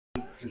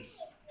this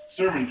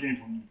sermon came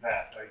from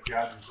that. Like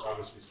God was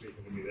obviously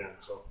speaking to me then.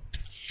 So,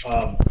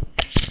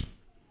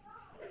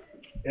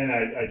 and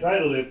I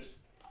titled it,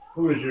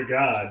 "Who is Your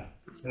God?"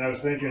 And I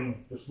was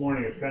thinking this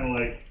morning, it's kind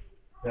of like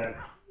that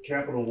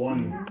Capital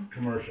One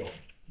commercial.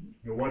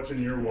 You know, what's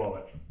in your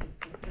wallet?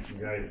 The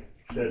guy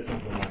said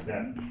something like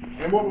that.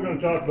 And what we're going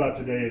to talk about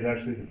today is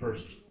actually the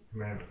first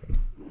commandment.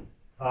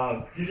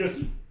 You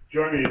just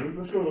join me.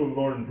 Let's go to the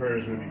Lord in prayer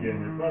as we begin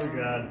here. Father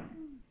God,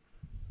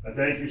 I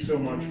thank you so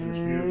much for this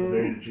beautiful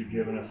day that you've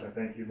given us. I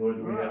thank you, Lord,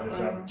 that we have this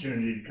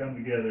opportunity to come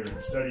together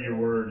and study your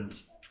word and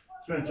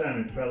spend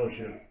time in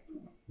fellowship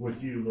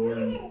with you, Lord,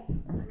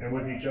 and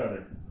with each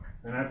other.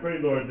 And I pray,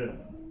 Lord, that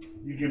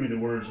you give me the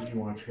words that you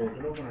want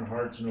spoken. Open our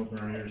hearts and open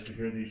our ears to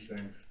hear these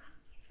things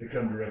that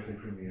come directly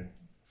from you.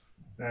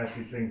 I ask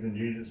these things in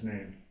Jesus'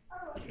 name.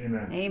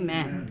 Amen.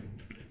 Amen.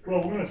 Well,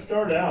 we're going to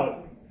start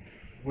out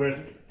with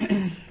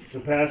the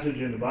passage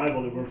in the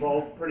Bible that we're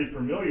all pretty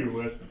familiar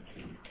with.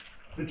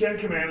 The Ten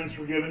Commandments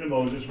were given to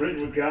Moses,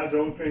 written with God's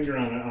own finger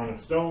on a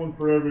stone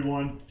for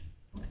everyone.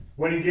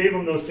 When he gave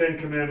them those 10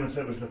 Commandments,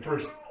 that was the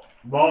first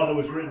law that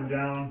was written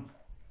down.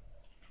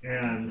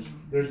 And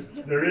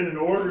they're in an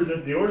order,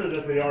 the order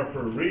that they are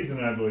for a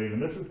reason, I believe.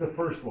 And this is the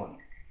first one.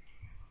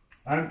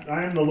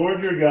 I am the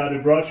Lord your God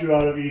who brought you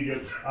out of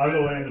Egypt, out of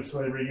the land of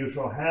slavery. You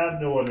shall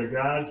have no other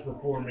gods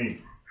before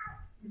me.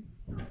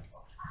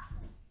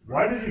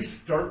 Why does he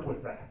start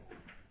with that?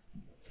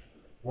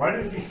 Why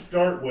does he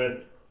start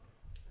with,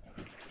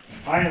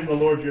 I am the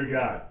Lord your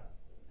God?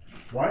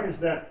 Why is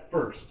that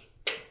first?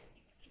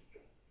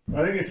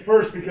 I think it's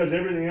first because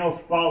everything else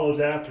follows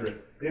after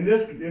it. In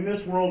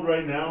this world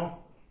right now,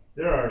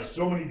 there are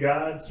so many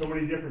gods, so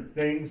many different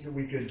things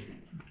that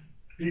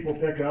people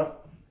pick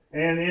up.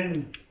 And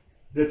in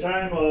the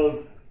time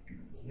of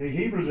the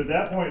Hebrews at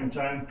that point in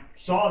time,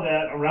 saw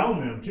that around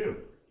them too.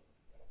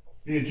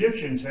 The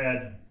Egyptians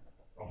had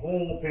a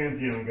whole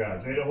pantheon of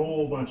gods. They had a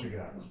whole bunch of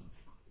gods.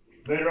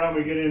 Later on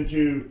we get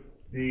into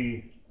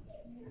the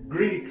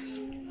Greeks.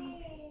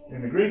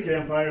 In the Greek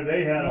Empire,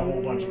 they had a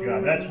whole bunch of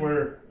gods. That's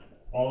where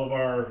all of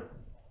our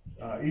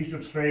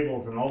Aesop's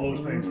fables and all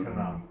those things come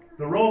out.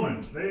 The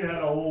Romans, they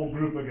had a whole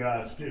group of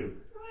gods too.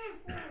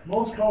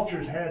 Most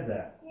cultures had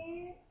that.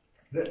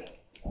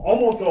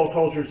 Almost all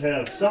cultures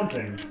have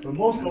something, but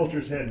most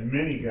cultures had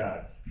many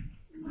gods.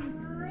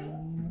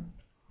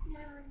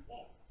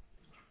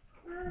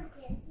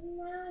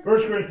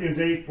 1 Corinthians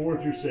 8,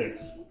 4 through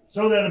 6.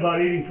 So then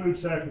about eating food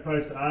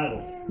sacrificed to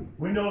idols.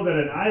 We know that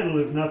an idol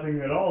is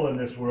nothing at all in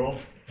this world,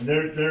 and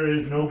there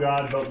is no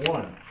God but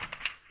one.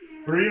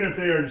 For even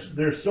if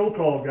they're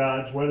so-called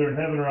gods, whether in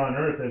heaven or on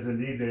earth, as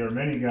indeed they are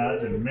many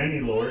gods and many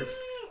lords,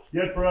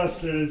 yet for us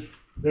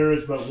there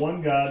is but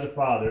one God, the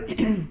Father,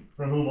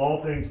 from whom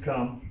all things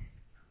come,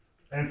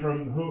 and for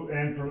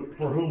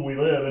whom we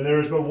live. And there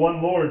is but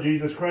one Lord,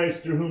 Jesus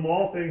Christ, through whom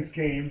all things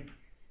came,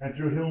 and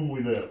through whom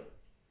we live.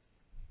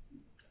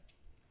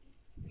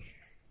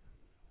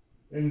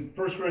 In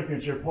 1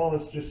 Corinthians here, Paul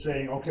is just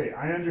saying, okay,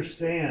 I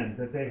understand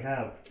that they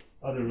have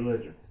other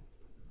religions.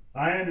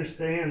 I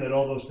understand that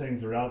all those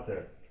things are out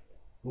there.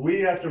 But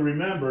we have to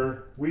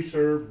remember we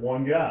serve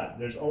one God.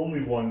 There's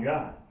only one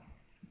God.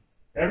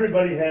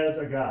 Everybody has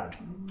a God.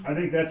 I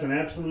think that's an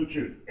absolute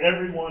truth.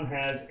 Everyone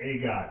has a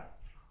God.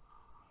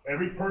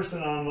 Every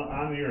person on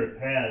the earth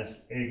has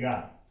a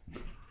God.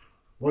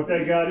 What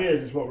that God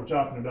is what we're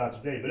talking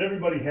about today. But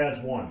everybody has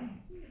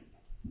one.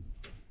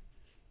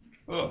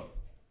 Oh.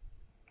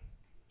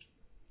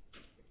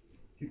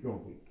 Keep going,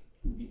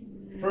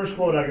 please. First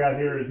quote I got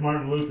here is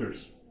Martin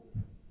Luther's.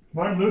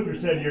 Martin Luther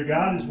said, your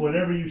God is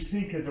whatever you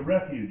seek as a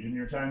refuge in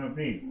your time of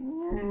need.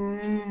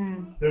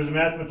 There's a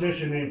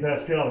mathematician named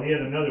Pascal. He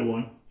had another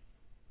one.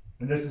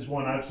 And this is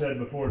one I've said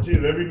before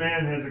too. Every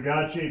man has a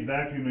God-shaped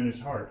vacuum in his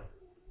heart.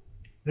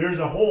 There's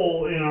a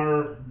hole in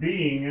our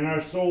being, in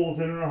our souls,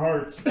 and in our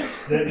hearts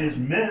that is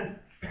meant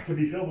to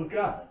be filled with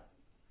God.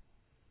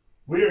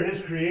 We are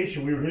his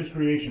creation. We were his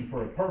creation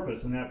for a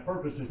purpose, and that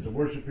purpose is to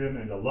worship him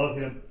and to love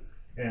him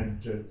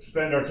and to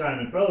spend our time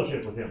in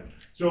fellowship with him.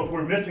 So if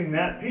we're missing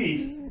that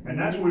piece, and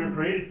that's what we were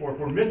created for, if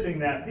we're missing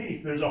that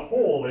piece, there's a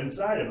hole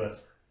inside of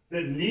us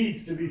that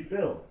needs to be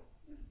filled.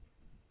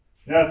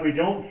 Now, if we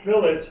don't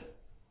fill it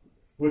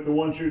with the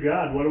one true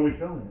God, what are we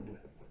filling it with?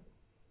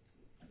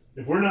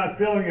 If we're not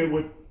filling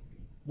it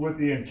with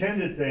the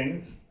intended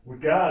things,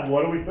 with God,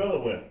 what do we fill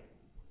it with?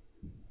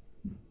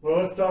 Well,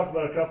 let's talk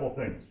about a couple of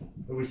things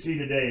that we see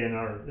today in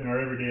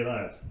our everyday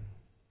lives.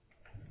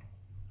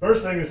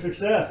 First thing is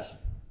success.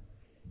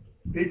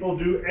 People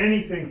do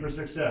anything for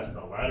success,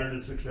 the ladder to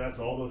success,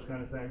 all those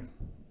kind of things.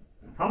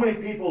 How many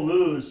people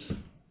lose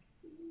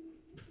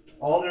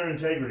all their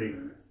integrity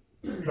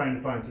trying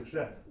to find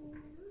success?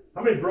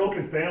 How many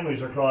broken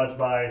families are caused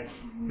by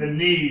the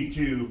need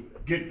to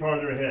get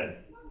farther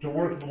ahead, to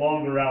work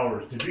longer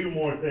hours, to do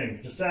more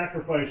things, to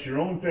sacrifice your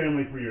own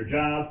family for your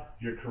job,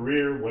 your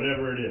career,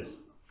 whatever it is?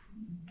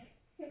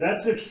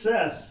 That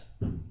success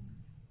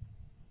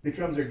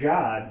becomes a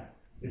God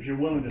if you're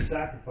willing to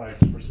sacrifice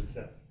for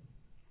success.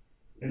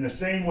 In the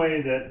same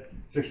way that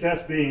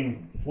success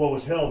being what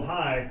was held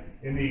high,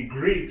 in the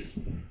Greeks,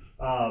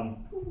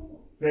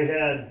 they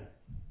had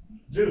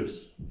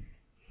Zeus,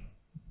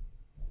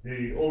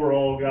 the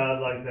overall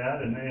god like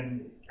that, and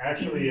then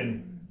actually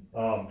in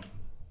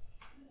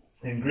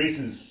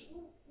Greece's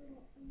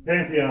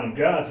pantheon of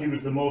gods, he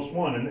was the most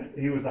one, and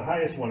he was the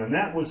highest one, and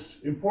that was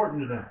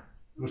important to them.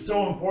 It was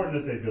so important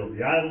that they built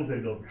the idols, they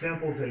built the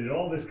temples, they did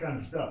all this kind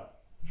of stuff.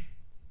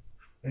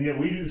 And yet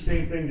we do the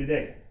same thing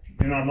today.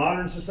 In our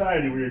modern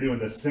society, we are doing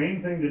the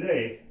same thing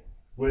today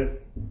with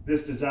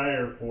this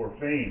desire for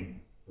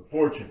fame, for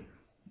fortune.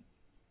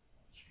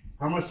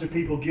 How much do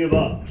people give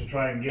up to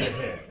try and get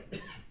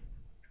ahead?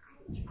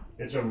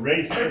 It's a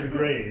race to the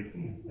grave,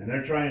 and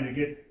they're trying to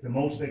get the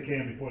most they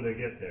can before they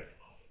get there.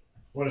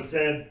 What a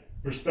sad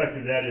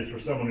perspective that is for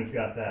someone who's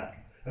got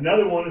that.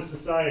 Another one is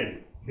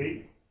society.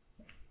 Okay?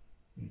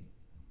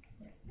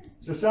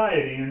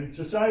 Society, and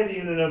society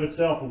in and of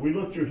itself, when we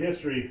look through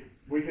history,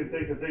 we can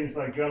think of things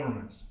like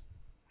governments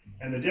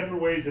and the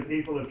different ways that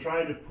people have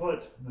tried to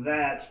put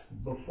that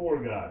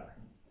before God.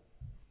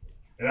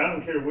 And I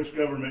don't care which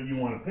government you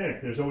want to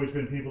pick, there's always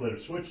been people that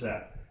have switched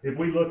that. If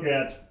we look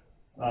at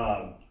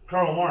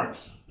Karl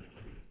Marx,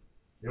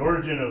 the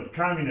origin of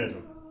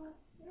communism,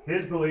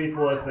 his belief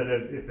was that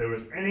if there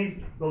was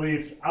any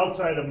beliefs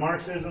outside of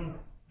Marxism,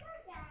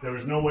 there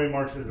was no way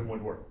Marxism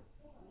would work.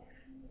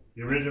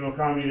 The original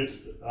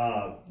Communist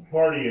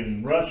Party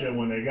in Russia,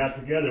 when they got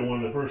together,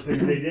 one of the first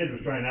things they did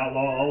was try and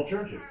outlaw all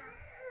churches.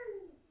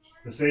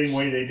 The same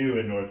way they do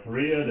in North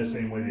Korea, the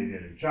same way they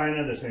did in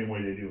China, the same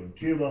way they do in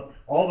Cuba.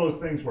 All those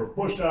things were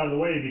pushed out of the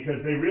way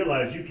because they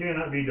realized you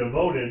cannot be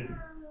devoted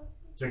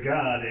to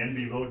God and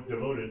be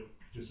devoted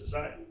to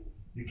society.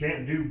 You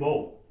can't do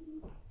both.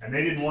 And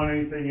they didn't want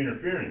anything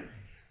interfering.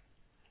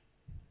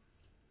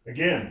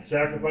 Again,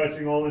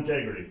 sacrificing all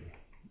integrity.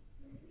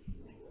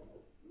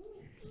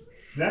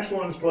 Next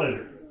one is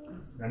pleasure.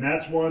 And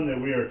that's one that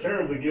we are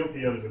terribly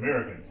guilty of as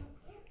Americans.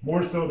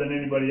 More so than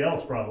anybody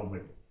else, probably.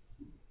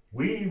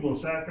 We will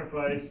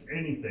sacrifice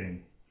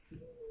anything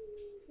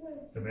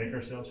to make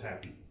ourselves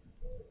happy.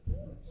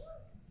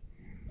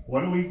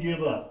 What do we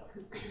give up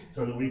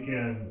so that we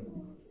can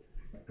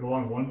go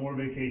on one more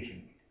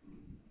vacation?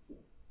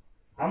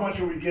 How much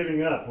are we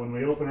giving up when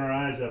we open our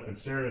eyes up and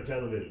stare at a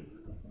television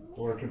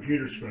or a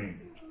computer screen?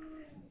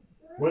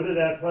 Whether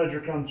that pleasure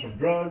comes from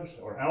drugs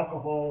or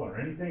alcohol or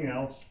anything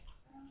else,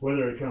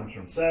 whether it comes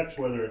from sex,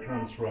 whether it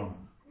comes from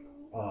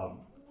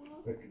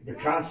the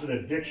constant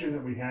addiction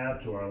that we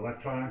have to our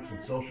electronics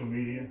and social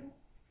media,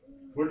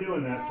 we're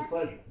doing that for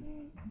pleasure.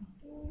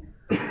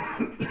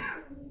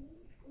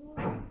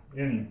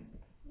 In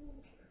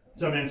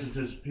some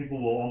instances, people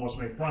will almost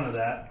make fun of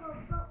that.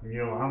 You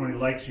know, how many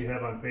likes you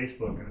have on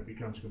Facebook, and it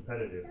becomes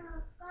competitive.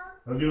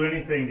 They'll do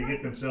anything to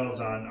get themselves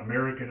on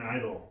American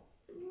Idol.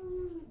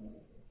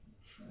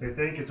 They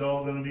think it's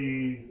all going to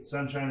be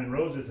sunshine and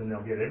roses, and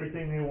they'll get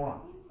everything they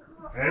want.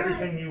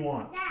 Everything you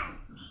want.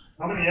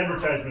 How many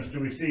advertisements do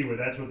we see where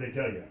that's what they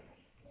tell you?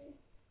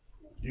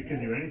 You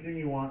can do anything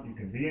you want. You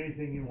can be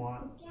anything you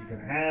want. You can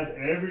have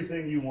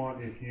everything you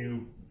want if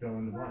you fill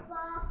in the blank.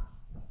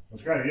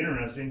 It's kind of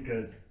interesting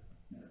because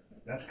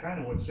that's kind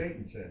of what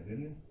Satan said,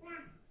 didn't it?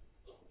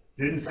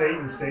 Didn't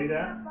Satan say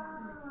that?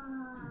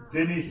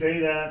 Didn't he say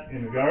that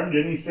in the garden?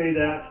 Didn't he say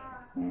that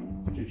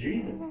to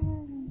Jesus?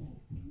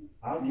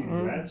 I'll give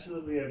you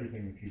absolutely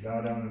everything if you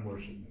bow down and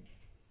worship me.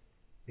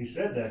 He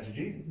said that to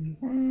Jesus.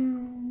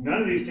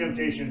 None of these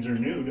temptations are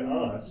new to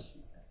us.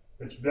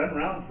 It's been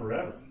around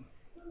forever.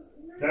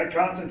 That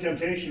constant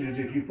temptation is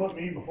if you put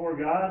me before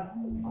God,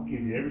 I'll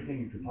give you everything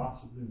you could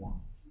possibly want.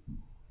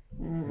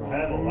 You'll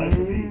have a life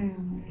of ease.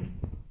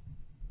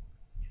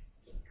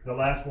 The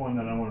last one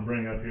that I want to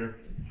bring up here,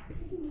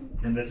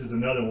 and this is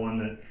another one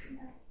that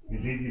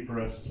is easy for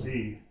us to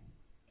see,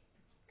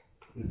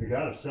 is the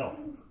God of self.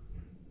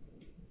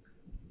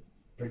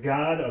 The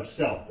God of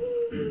self.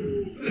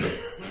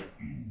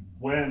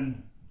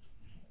 When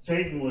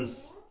Satan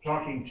was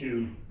talking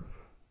to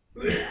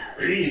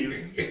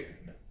Eve,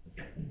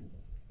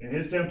 in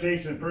his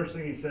temptation, the first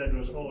thing he said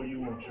was, "Oh,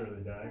 you won't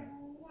surely die."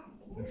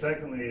 And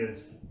secondly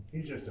is,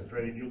 he's just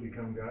afraid you'll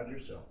become God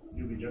yourself.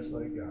 You'll be just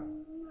like God.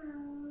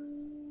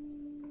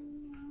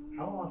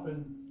 How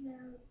often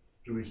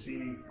do we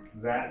see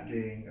that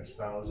being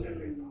espoused as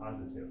a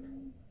positive?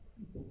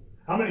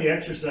 How many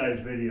exercise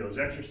videos,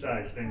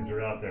 exercise things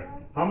are out there?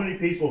 How many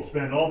people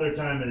spend all their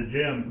time at a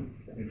gym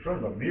in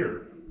front of a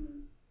mirror?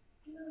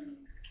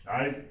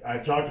 I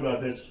talked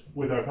about this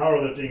with our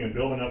powerlifting and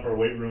building up our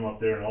weight room up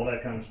there and all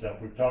that kind of stuff.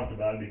 We've talked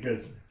about it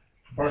because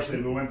partially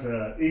we went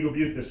to Eagle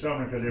Butte this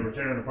summer because they were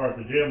tearing apart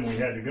the gym. We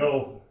had to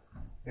go,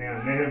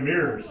 and they have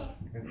mirrors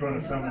in front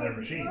of some of their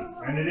machines.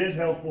 And it is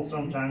helpful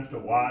sometimes to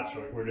watch,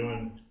 like we're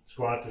doing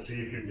squats to see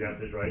if your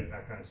depth is right,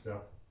 that kind of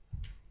stuff.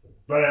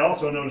 But I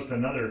also noticed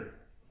another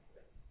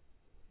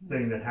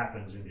thing that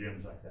happens in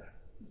gyms like that.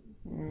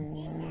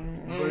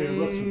 Everybody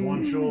looks with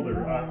one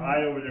shoulder,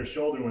 eye over their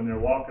shoulder when they're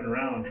walking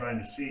around trying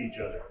to see each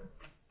other.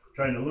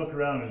 Trying to look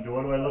around and go,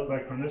 what do I look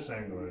like from this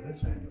angle or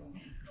this angle?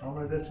 How am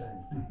I this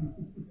saying?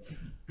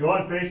 Go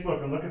on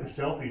Facebook and look at the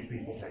selfies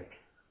people take.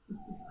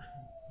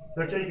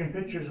 They're taking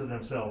pictures of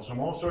themselves from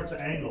all sorts of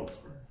angles.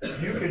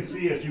 You can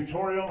see a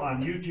tutorial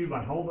on YouTube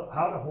on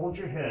how to hold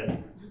your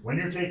head when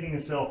you're taking a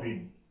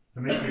selfie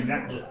to make your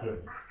neck look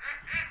good.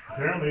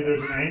 Apparently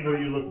there's an angle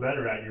you look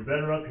better at. You're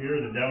better up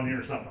here than down here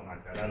or something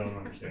like that. I don't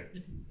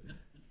understand.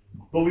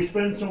 But we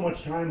spend so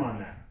much time on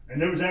that.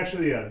 And there was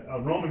actually a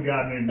Roman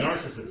god named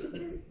Narcissus.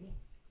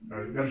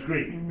 That was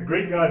Greek. A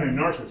Greek god named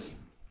Narcissus.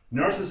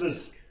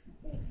 Narcissus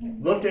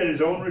looked at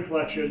his own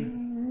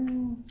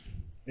reflection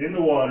in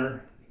the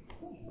water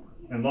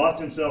and lost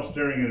himself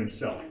staring at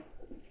himself.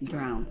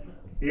 Drown.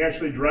 He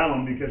actually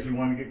drowned because he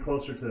wanted to get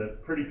closer to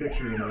that pretty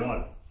picture in the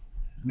water.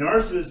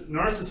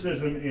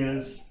 Narcissism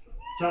is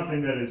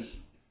something that is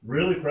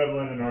really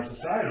prevalent in our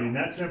society, and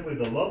that's simply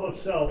the love of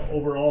self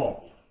over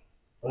all,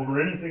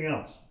 over anything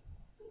else.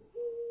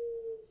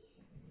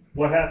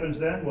 What happens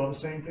then? Well, the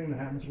same thing that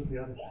happens with the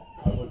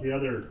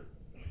other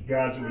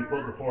gods that we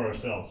put before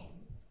ourselves.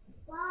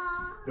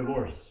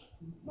 Divorce.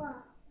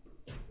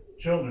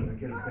 Children that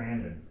get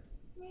abandoned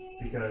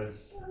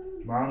because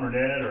mom or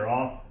dad are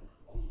off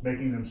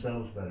making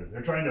themselves better.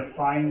 They're trying to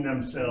find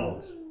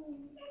themselves.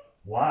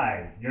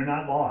 Why? You're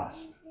not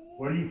lost.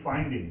 What are you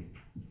finding?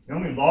 The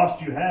only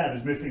lost you have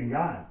is missing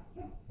God.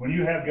 When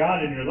you have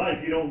God in your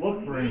life, you don't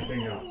look for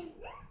anything else.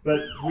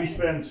 But we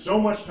spend so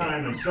much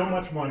time and so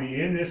much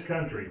money in this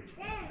country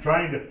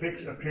trying to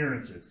fix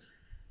appearances,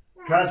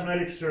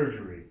 cosmetic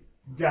surgery,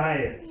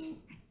 diets,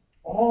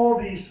 all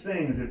these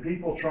things that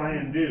people try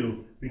and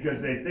do because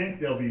they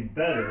think they'll be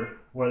better,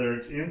 whether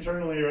it's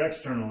internally or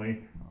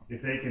externally,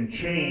 if they can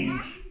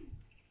change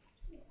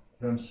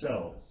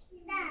themselves.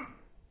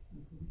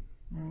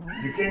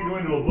 You can't go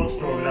into a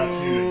bookstore without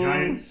seeing a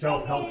giant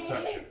self-help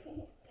section.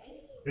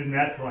 Isn't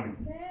that funny?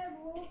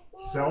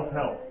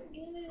 Self-help.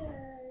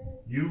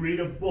 You read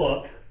a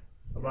book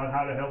about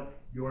how to help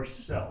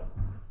yourself.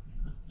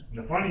 And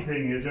the funny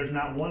thing is there's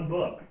not one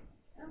book.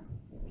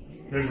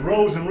 There's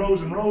rows and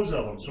rows and rows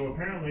of them. So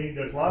apparently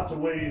there's lots of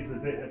ways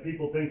that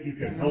people think you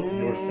can help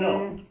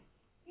yourself.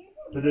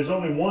 But there's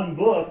only one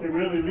book that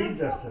really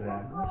leads us to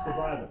that, and that's the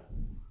Bible.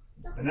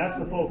 And that's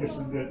the focus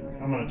that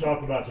I'm going to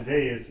talk about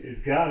today is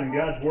God and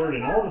God's Word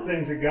and all the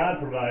things that God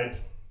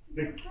provides.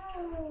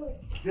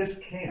 This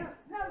can't.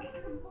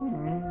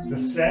 The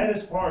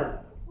saddest part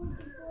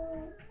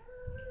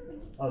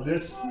of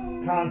this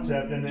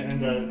concept and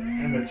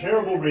the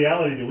terrible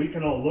reality that we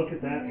can all look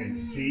at that and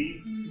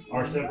see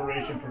our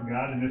separation from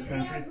God in this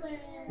country.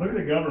 Look at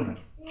the government.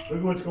 Look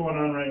at what's going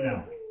on right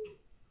now.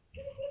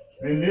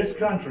 In this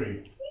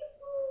country,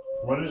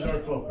 what is our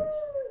focus?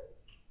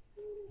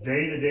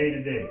 Day to day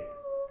to day.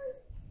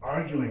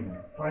 Arguing and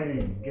fighting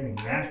and getting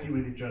nasty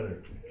with each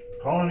other,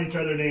 calling each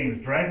other names,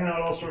 dragging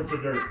out all sorts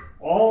of dirt.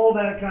 All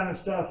that kind of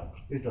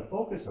stuff is the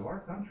focus of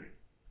our country.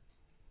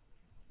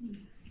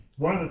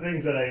 One of the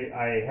things that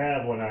I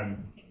have when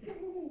I'm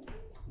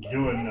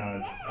doing,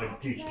 I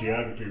teach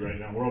geography right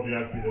now, world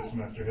geography this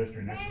semester,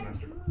 history next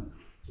semester.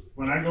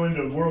 When I go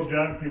into world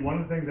geography,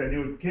 one of the things I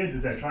do with kids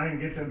is I try and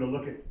get them to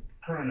look at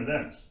current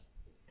events.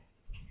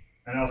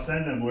 And I'll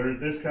send them, we're in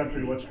this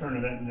country, what's current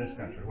event in this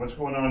country? What's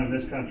going on in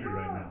this country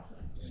right now?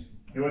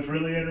 You know what's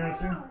really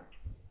interesting?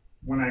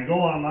 When I go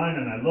online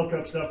and I look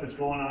up stuff that's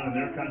going on in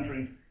their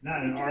country,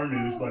 not in our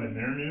news, but in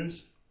their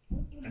news,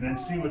 and then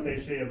see what they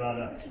say about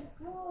us.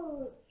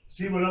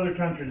 See what other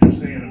countries are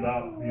saying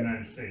about the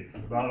United States,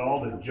 about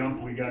all the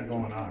junk we got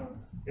going on.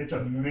 It's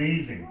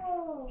amazing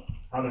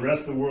how the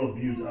rest of the world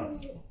views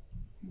us.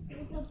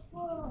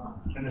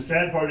 And the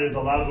sad part is a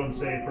lot of them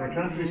say, for a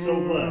country so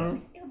blessed,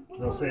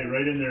 they'll say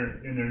right in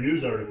their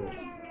news articles,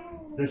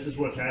 this is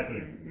what's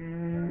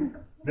happening.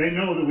 They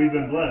know that we've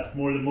been blessed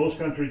more than most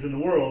countries in the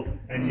world,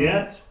 and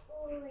yet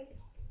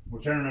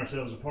we're tearing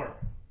ourselves apart.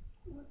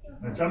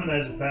 And some of that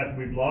is the fact that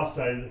we've lost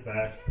sight of the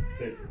fact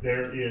that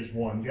there is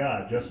one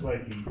God. Just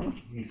like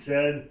he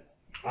said,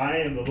 I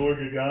am the Lord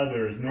your God,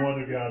 there is no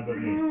other God but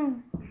me.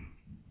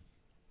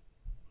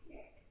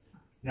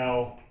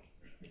 Now,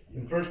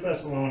 in 1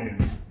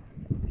 Thessalonians,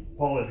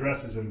 Paul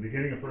addresses, in the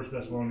beginning of 1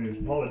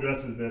 Thessalonians, Paul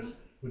addresses this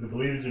with the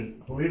believers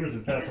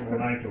in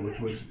Thessalonica, which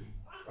was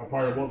a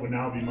part of what would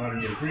now be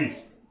modern-day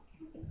Greece.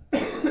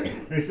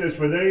 And he says,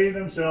 for they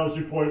themselves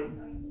report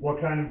what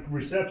kind of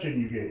reception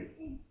you gave.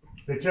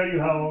 They tell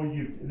how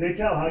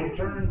you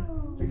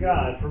turn to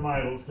God from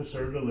idols to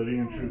serve the living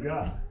and true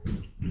God.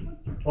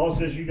 Paul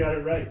says you got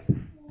it right.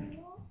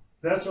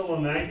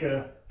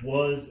 Thessalonica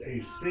was a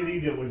city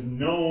that was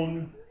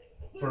known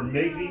for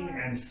making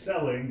and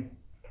selling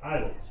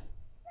idols.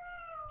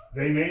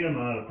 They made them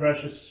out of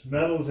precious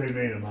metals. They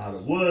made them out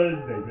of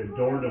wood. They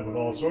adored them with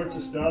all sorts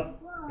of stuff.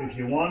 If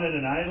you wanted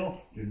an idol,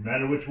 didn't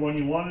matter which one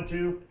you wanted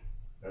to,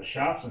 the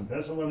shops in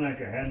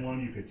Thessalonica had one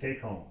you could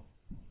take home.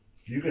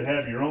 You could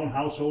have your own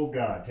household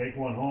god. Take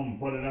one home and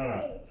put it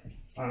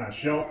on a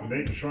shelf and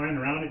make a shrine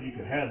around it. You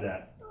could have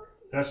that.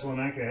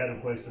 Thessalonica had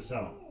a place to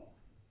sell them.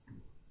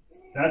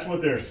 That's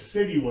what their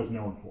city was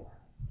known for.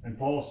 And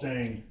Paul's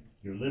saying,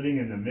 you're living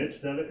in the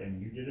midst of it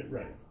and you did it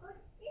right.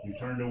 You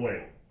turned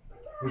away.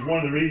 It was one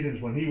of the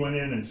reasons when he went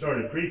in and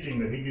started preaching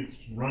that he gets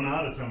run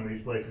out of some of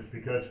these places,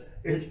 because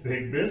it's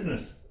big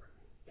business.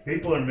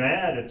 People are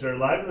mad. It's their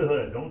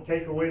livelihood. Don't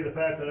take away the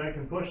fact that I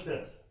can push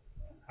this.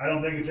 I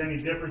don't think it's any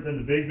different than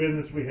the big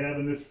business we have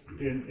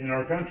in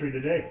our country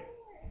today.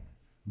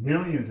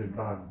 Millions and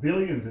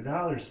billions of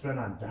dollars spent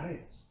on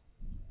diets,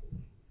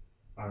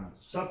 on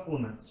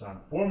supplements, on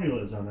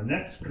formulas, on the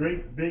next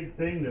great big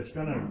thing that's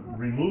going to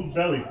remove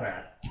belly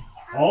fat.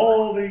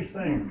 All these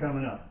things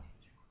coming up.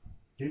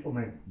 People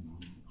make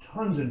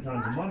tons and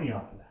tons of money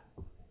off of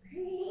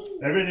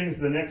that. Everything's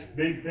the next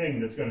big thing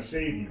that's going to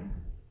save you.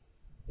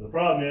 The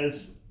problem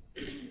is,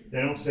 they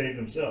don't save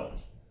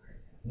themselves.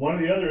 One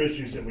of the other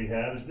issues that we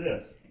have is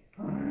this.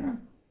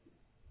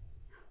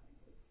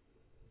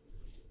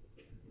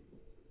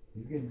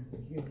 He's getting.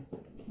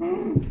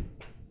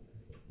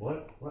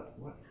 What?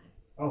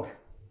 Oh.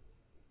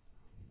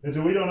 Is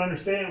that we don't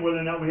understand whether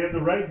or not we have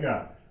the right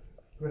God.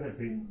 Go ahead,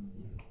 Pete.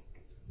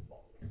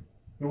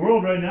 The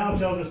world right now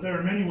tells us there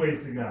are many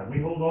ways to God.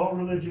 We hold all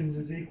religions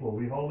as equal.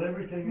 We hold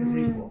everything as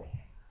equal.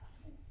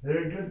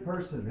 They're a good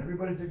person.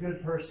 Everybody's a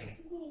good person.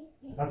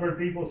 I've heard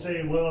people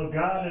say, well,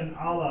 God and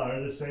Allah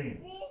are the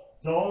same.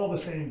 It's all the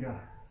same God.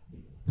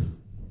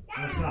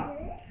 And it's not.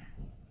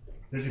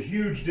 There's a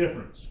huge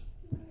difference.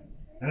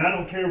 And I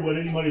don't care what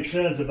anybody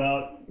says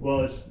about,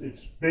 well,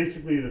 it's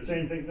basically the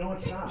same thing. No,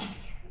 it's not.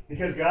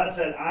 Because God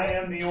said, I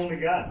am the only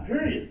God.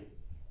 Period.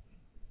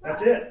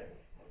 That's it.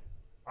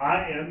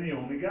 I am the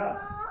only God.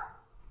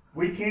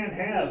 We can't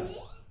have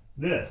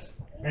this.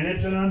 And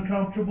it's an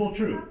uncomfortable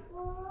truth.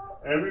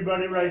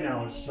 Everybody right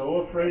now is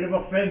so afraid of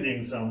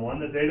offending someone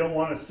that they don't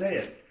want to say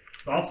it.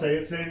 I'll say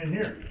it saying in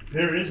here.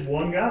 There is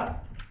one God.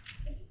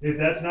 If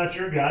that's not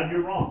your God,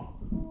 you're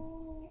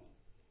wrong.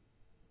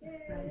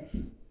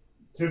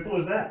 Simple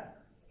as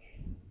that.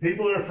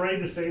 People are afraid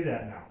to say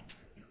that now.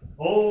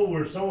 Oh,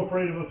 we're so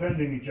afraid of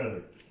offending each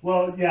other.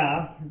 Well,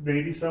 yeah,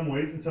 maybe some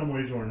ways. In some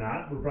ways we're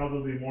not. We're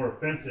probably more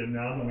offensive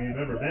now than we've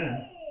ever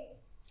been.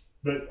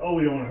 But, oh,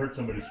 we don't want to hurt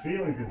somebody's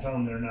feelings and tell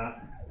them they're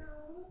not.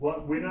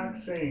 Well, we're not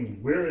saying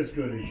we're as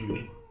good as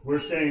you. We're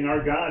saying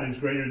our God is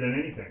greater than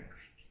anything.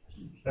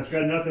 That's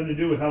got nothing to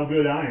do with how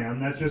good I am.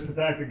 That's just the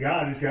fact that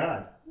God is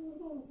God.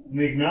 And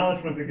the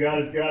acknowledgement that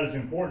God is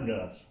important to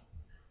us.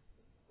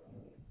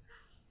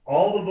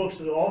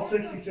 All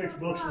 66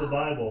 books of the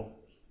Bible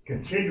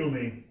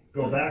continually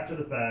go back to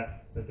the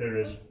fact that there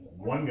is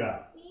one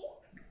God.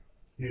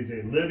 He is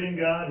a living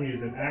God. He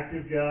is an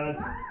active God.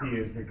 He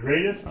is the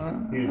greatest.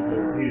 He is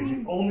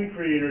the only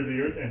creator of the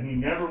earth, and he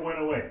never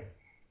went away.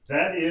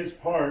 That is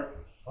part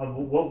of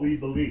what we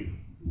believe.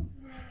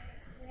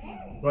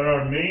 But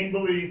our main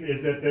belief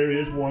is that there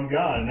is one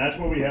God, and that's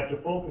where we have to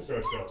focus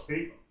ourselves.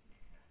 Pete?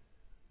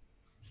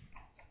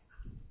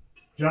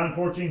 John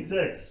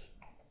 14:6.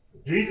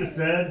 Jesus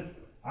said,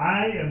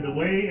 I am the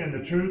way and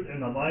the truth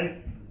and the life.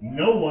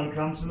 No one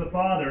comes to the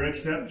Father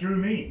except through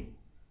me.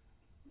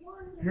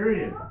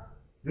 Period.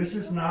 This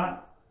is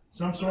not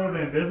some sort of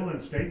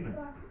ambivalent statement.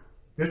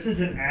 This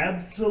is an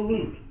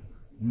absolute.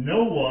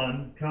 No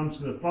one comes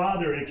to the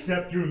Father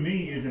except through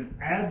me is an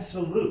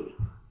absolute.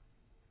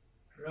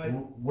 Right.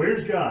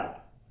 Where's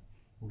God?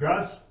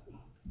 God's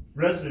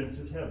residence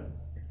is heaven.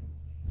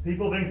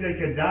 People think they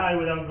can die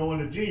without going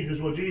to Jesus.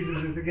 Well,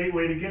 Jesus is the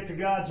gateway to get to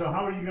God, so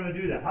how are you going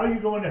to do that? How are you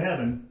going to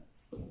heaven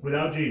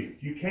without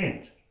Jesus? You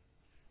can't.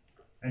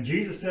 And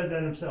Jesus said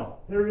that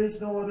himself. There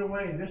is no other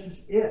way. This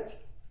is it.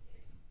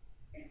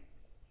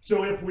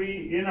 So if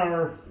we, in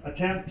our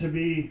attempt to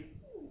be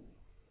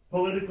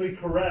politically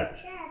correct,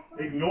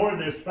 ignore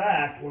this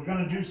fact, we're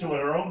going to do so at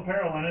our own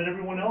peril and at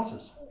everyone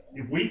else's.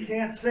 If we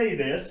can't say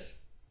this,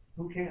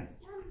 who can?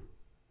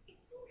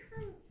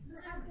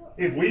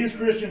 If we as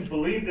Christians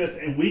believe this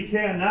and we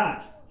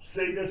cannot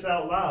say this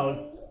out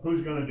loud,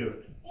 who's going to do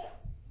it?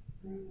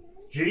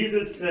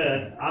 Jesus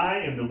said, I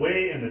am the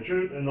way and the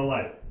truth and the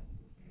life.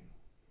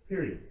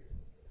 Period.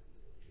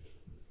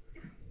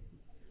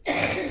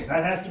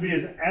 That has to be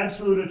as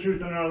absolute a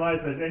truth in our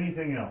life as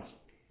anything else.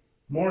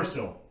 More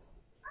so.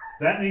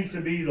 That needs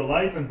to be the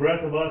life and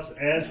breath of us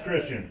as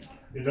Christians,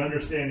 is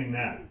understanding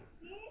that.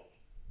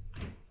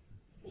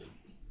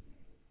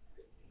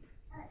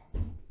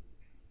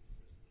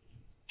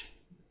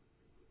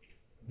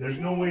 There's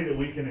no way that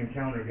we can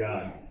encounter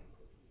God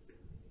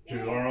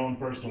through our own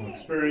personal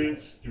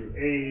experience, through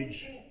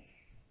age.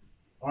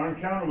 Our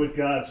encounter with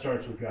God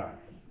starts with God.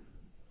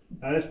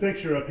 Now this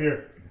picture up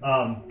here,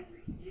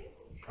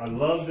 I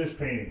love this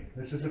painting.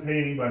 This is a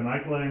painting by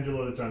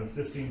Michelangelo that's on the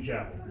Sistine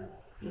Chapel.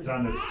 It's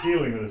on the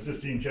ceiling of the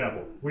Sistine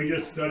Chapel. We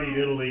just studied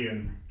Italy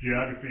and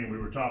geography, and we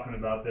were talking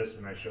about this,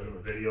 and I showed him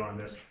a video on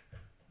this.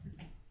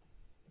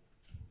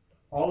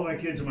 All of my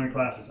kids in my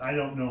classes, I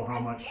don't know how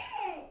much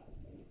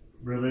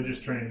religious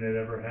training they've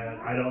ever had.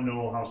 I don't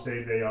know how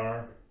saved they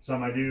are.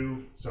 Some I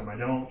do, some I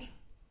don't.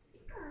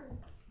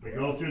 We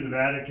go through the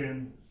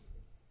Vatican,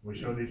 we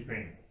show these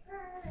paintings.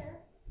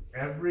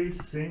 Every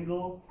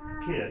single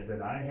kid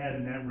that I had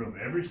in that room,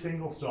 every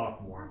single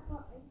sophomore,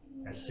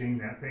 has seen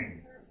that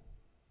painting.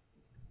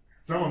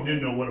 Some of them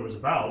didn't know what it was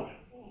about.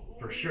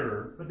 for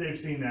sure, but they've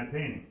seen that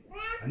painting.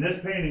 And this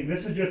painting,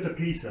 this is just a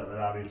piece of it,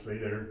 obviously.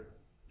 There are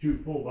two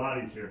full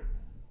bodies here.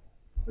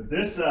 But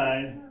this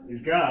side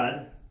is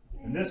God,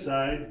 and this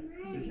side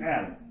is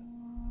Adam.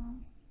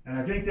 And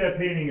I think that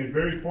painting is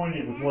very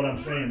poignant with what I'm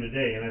saying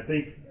today. And I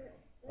think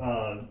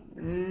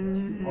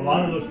a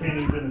lot of those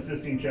paintings in the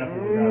Sistine Chapel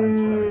were God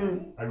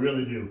inspired. I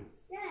really do.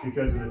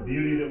 Because of the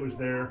beauty that was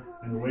there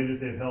and the way that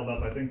they've held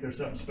up. I think there's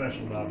something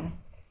special about them.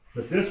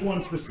 But this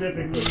one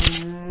specifically,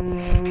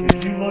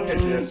 if you look at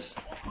this,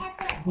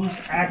 who's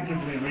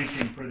actively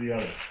reaching for the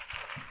other?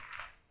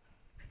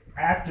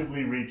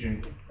 Actively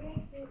reaching.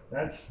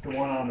 That's the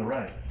one on the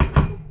right.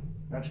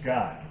 That's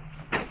God.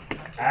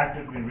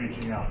 Actively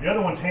reaching out. The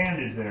other one's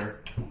hand is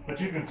there, but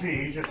you can see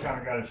he's just kind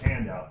of got his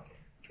hand out.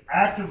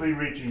 Actively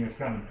reaching is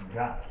coming from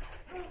God.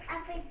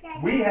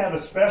 We have a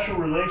special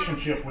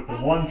relationship with the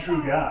one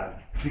true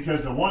God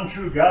because the one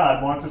true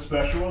God wants a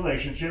special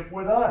relationship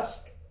with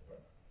us.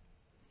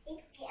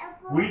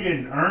 We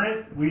didn't earn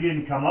it. We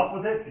didn't come up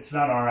with it. It's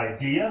not our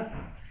idea.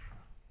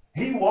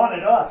 He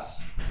wanted us.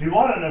 He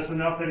wanted us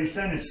enough that he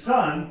sent his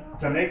son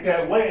to make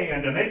that way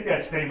and to make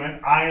that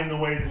statement, I am the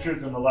way, the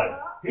truth, and the life.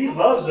 He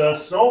loves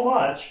us so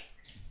much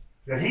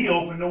that he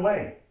opened a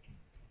way.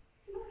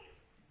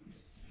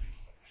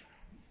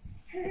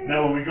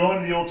 Now, when we go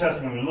into the Old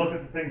Testament, we look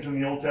at the things in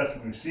the Old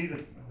Testament, we see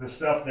the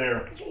stuff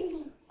there.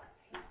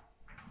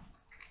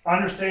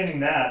 Understanding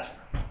that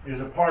is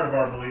a part of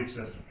our belief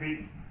system.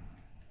 Pete?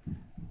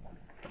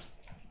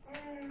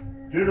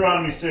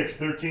 Deuteronomy 6,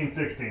 13,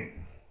 16.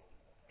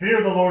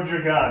 Fear the Lord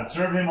your God.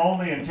 Serve him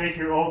only and take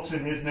your oaths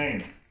in his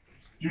name.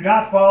 Do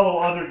not follow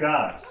other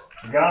gods,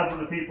 the gods of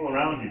the people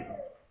around you.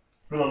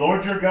 For the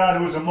Lord your God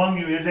who is among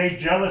you is a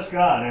jealous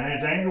God, and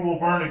his anger will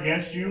burn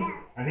against you,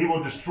 and he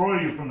will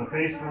destroy you from the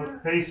face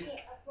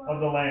of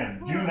the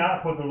land. Do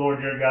not put the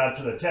Lord your God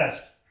to the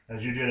test,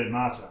 as you did at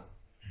Massah.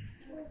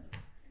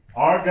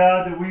 Our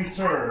God that we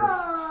serve,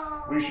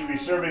 we should be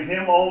serving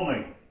him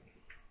only,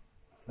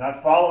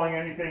 not following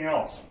anything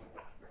else.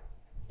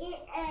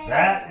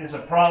 That is a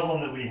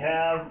problem that we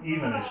have,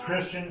 even as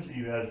Christians,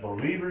 even as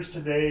believers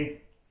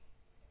today,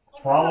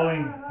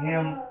 following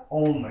him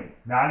only.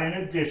 Not in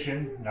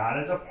addition, not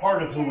as a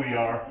part of who we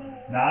are,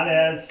 not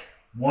as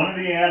one of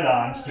the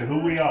add-ons to who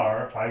we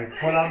are. If I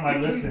put on my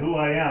list of who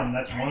I am,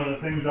 that's one of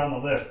the things on the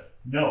list.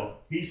 No,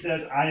 he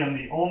says, I am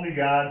the only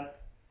God,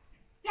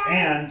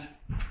 and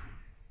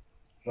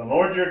the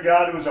Lord your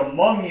God who is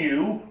among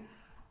you,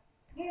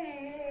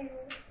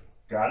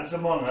 God is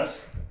among us,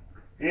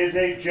 is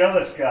a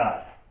jealous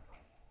God.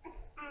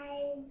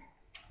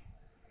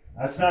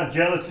 That's not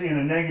jealousy in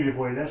a negative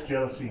way. That's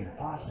jealousy in a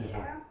positive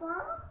way.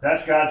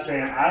 That's God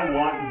saying, I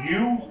want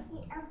you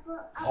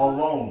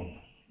alone.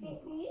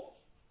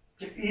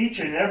 To each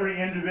and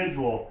every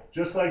individual,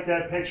 just like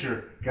that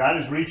picture, God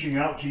is reaching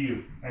out to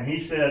you. And he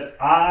says,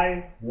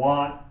 I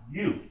want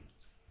you.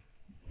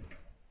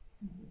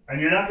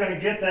 And you're not going to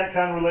get that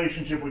kind of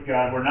relationship with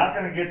God. We're not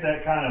going to get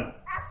that kind of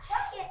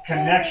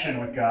connection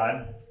with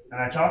God.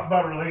 And I talk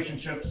about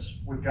relationships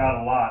with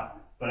God a lot,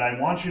 but I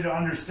want you to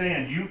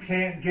understand you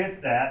can't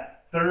get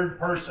that third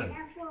person.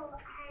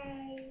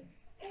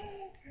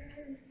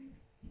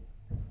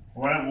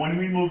 When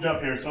we moved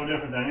up here, so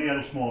different than any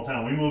other small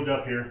town. We moved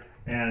up here,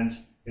 and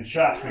it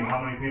shocks me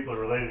how many people are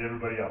related to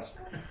everybody else.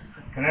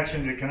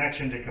 Connection to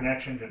connection to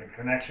connection to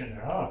connection.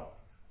 Oh,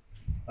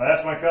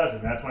 that's my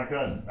cousin. That's my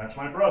cousin. That's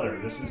my brother.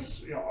 This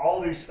is,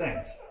 all these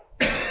things.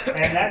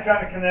 And that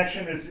kind of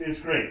connection is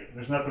great.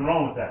 There's nothing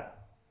wrong with that.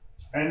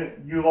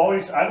 And I've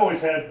always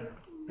had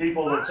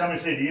people that somebody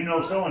say, do you know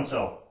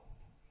so-and-so?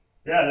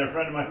 Yeah, they're a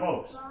friend of my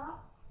folks.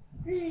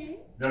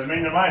 Doesn't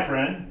mean they're my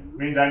friend. It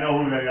means I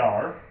know who they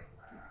are,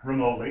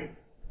 remotely.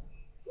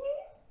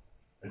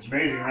 It's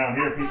amazing around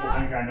here, people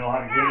think I know how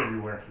to get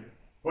everywhere.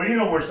 Well, you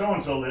know where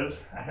so-and-so lives?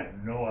 I have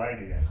no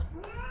idea.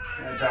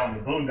 It's out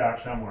in the boondocks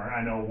somewhere.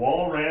 I know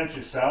Wall Ranch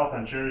is south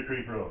on Cherry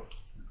Creek Road.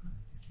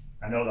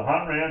 I know the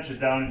Hunt Ranch is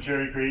down in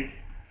Cherry Creek.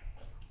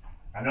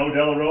 I know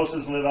De La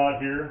Rosas live out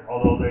here,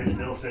 although they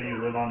still say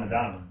you live on the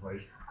Donovan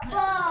place.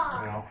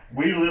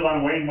 We live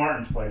on Wayne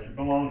Martin's place. It's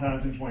been a long time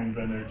since Wayne's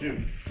been there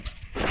too.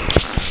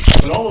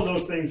 But all of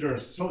those things are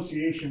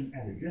association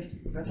at a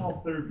distance. That's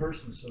all third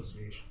person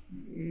association.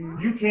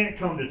 You can't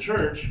come to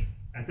church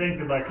and think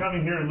that by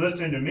coming here and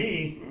listening to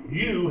me,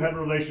 you have a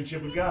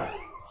relationship with God.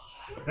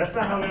 That's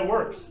not how that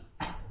works.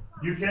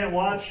 You can't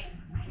watch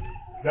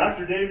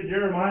Dr. David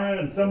Jeremiah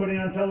and somebody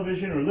on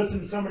television or listen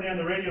to somebody on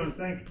the radio and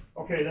think,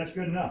 okay, that's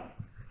good enough.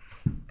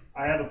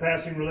 I have a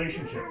passing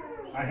relationship.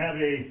 I have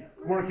a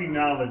working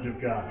knowledge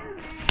of God.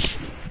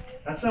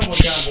 That's not what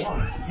God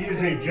wants. He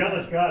is a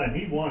jealous God, and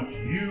he wants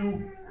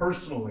you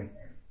personally.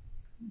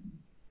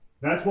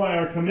 That's why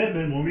our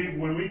commitment,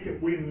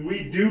 when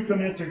we do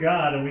commit to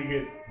God and we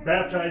get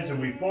baptized and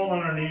we fall on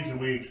our knees and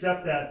we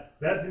accept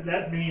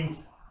that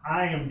means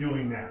I am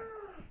doing that.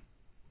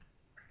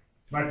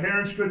 My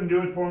parents couldn't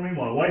do it for me.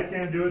 My wife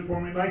can't do it for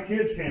me. My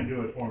kids can't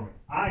do it for me.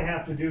 I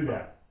have to do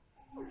that.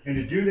 And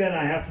to do that,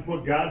 I have to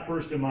put God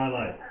first in my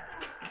life.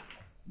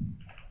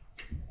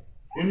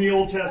 In the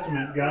Old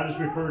Testament, God is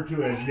referred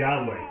to as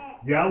Yahweh.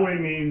 Yahweh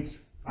means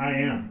I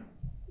am.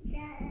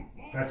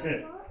 That's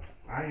it.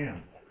 I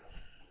am.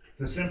 It's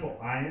a simple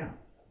I am.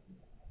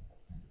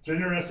 It's an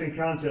interesting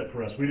concept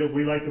for us. We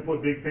like to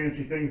put big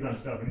fancy things on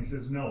stuff, and he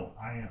says, no,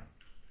 I am.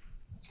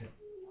 That's it.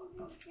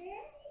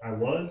 I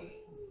was,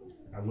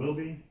 I will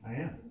be, I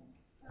am.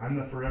 I'm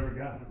the forever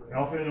God,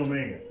 Alpha and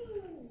Omega.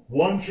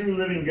 One true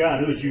living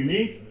God who is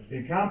unique,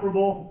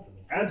 incomparable,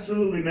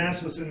 absolutely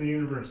matchless in the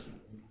universe.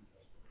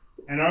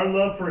 And our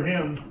love for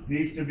him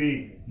needs to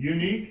be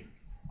unique,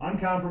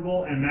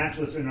 incomparable, and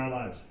matchless in our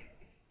lives.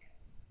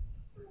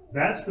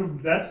 That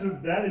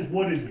is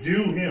what is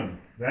due him.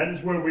 That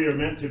is where we are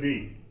meant to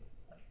be.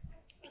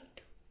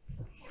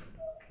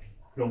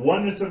 The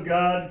oneness of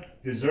God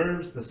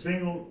deserves the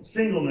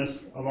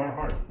singleness of our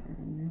heart.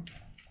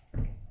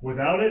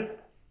 Without it,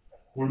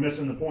 we're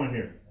missing the point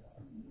here.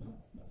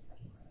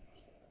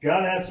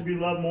 God has to be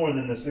loved more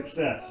than the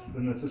success,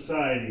 than the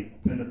society,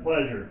 than the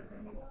pleasure,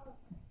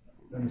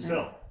 than the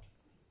self.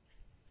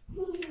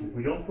 If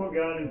we don't put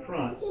God in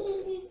front,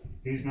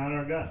 he's not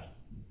our God.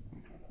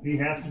 He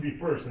has to be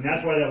first, and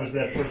that's why that was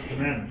that first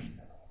commandment.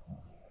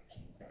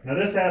 Now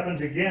this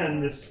happens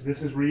again, this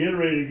is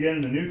reiterated again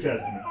in the New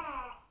Testament.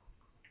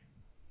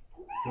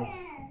 So,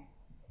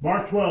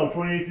 Mark 12,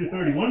 28 through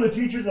 30. One of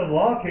the teachers of the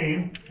law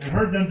came and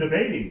heard them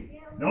debating.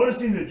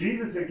 Noticing that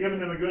Jesus had given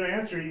them a good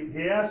answer,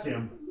 he asked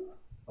him,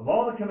 of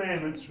all the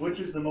commandments, which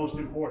is the most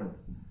important?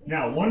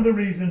 Now, one of the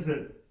reasons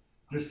that,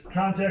 just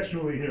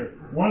contextually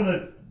here, one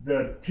of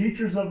the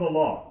teachers of the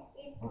law,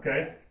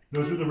 okay,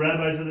 those were the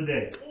rabbis of the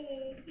day.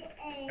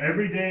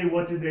 Every day,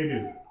 what did they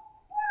do?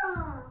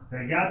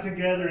 They got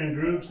together in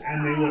groups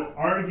and they would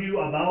argue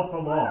about the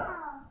law.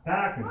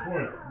 Back and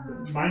forth.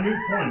 Minute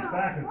points,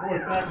 back and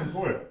forth, back and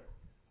forth.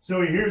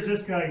 So he hears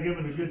this guy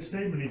giving a good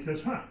statement. He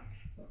says,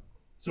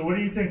 so what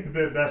do you think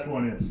the best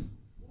one is?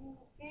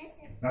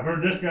 I've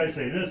heard this guy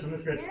say this and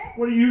this guy say,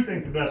 what do you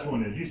think the best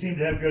one is? You seem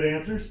to have good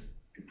answers.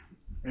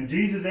 And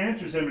Jesus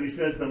answers him and he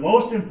says, the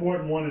most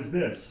important one is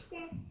this.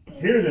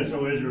 Hear this,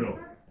 O Israel.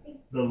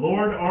 The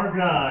Lord our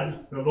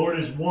God, the Lord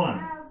is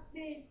one.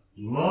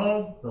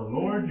 Love the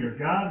Lord your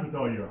God with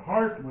all your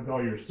heart, with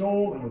all your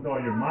soul, and with all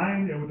your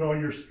mind, and with all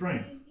your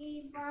strength.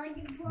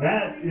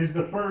 That is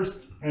the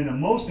first and the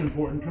most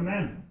important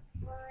commandment.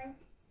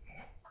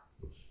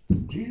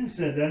 Jesus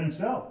said that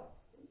himself.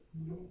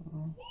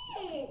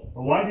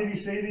 Well, why did he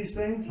say these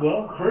things?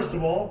 Well, first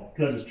of all,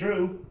 because it's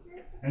true.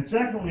 And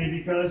secondly,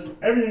 because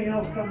everything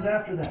else comes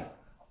after that.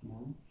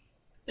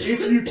 If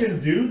you can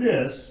do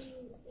this,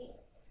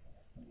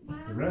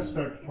 the rest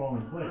start to fall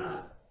in place.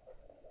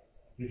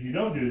 If you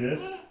don't do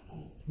this,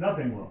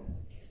 nothing will.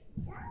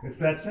 It's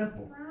that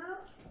simple.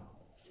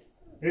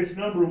 It's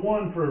number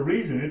one for a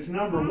reason. It's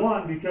number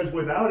one because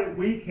without it,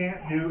 we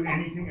can't do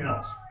anything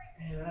else.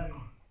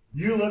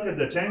 You look at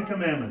the 10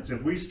 Commandments.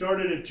 If we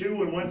started at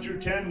 2 and went through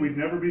 10, we'd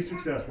never be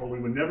successful. We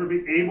would never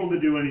be able to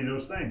do any of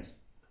those things.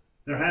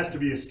 There has to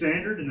be a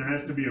standard and there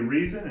has to be a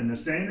reason, and the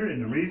standard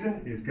and the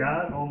reason is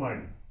God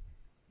Almighty.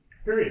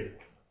 Period.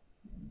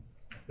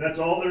 That's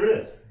all there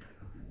is.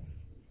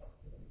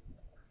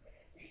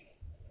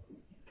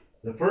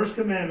 The first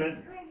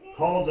commandment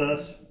calls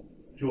us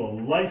to a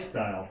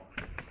lifestyle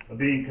of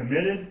being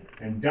committed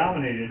and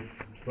dominated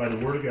by the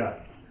Word of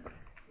God.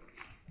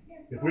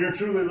 If we are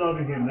truly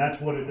loving Him, that's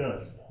what it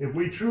does. If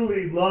we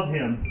truly love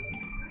Him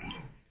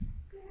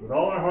with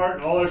all our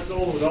heart, all our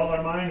soul, with all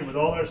our mind, and with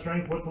all our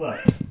strength, what's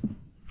left?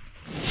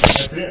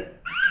 That's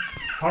it.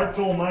 Heart,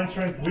 soul, mind,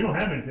 strength, we don't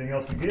have anything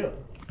else to give.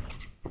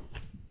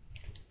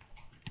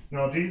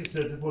 No, Jesus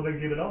says, well, then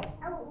give it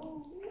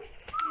all.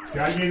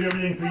 God gave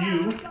everything for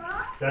you.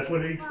 That's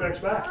what He expects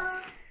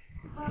back.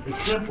 It's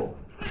simple.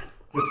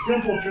 It's a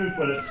simple truth,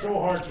 but it's so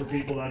hard for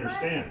people to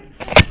understand.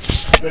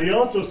 But He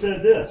also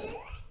said this.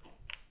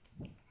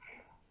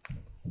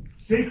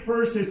 Seek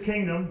first His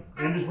kingdom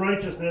and His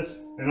righteousness,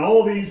 and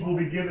all these will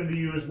be given to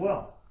you as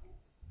well.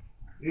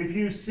 If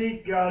you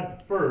seek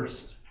God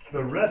first,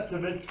 the rest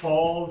of it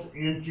falls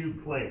into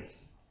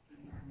place.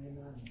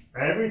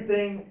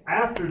 Everything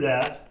after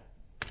that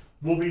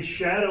will be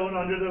shadowed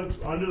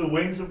under the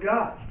wings of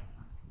God.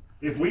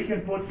 If we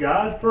can put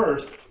God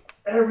first,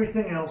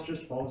 everything else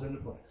just falls into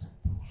place.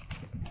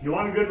 You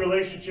want a good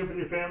relationship with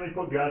your family,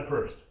 put God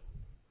first.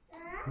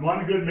 You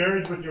want a good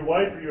marriage with your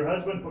wife or your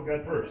husband, put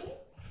God first.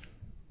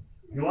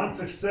 You want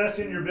success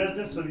in your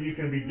business so that you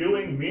can be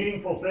doing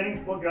meaningful things,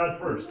 put God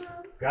first.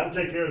 God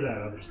will take care of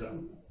that other stuff.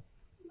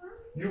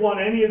 You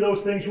want any of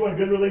those things, you want a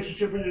good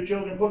relationship with your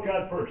children, put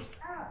God first.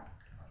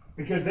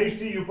 Because they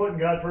see you putting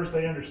God first,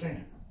 they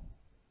understand.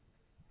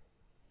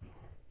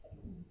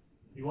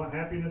 You want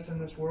happiness in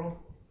this world?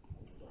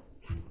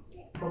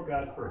 Put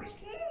God first.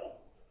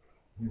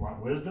 You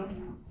want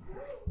wisdom?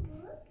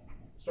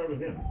 Start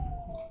with Him.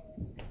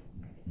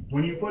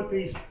 When you put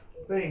these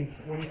things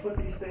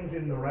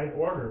in the right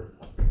order,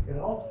 it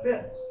all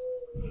fits.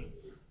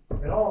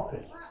 It all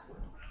fits.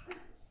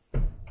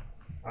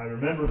 I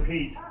remember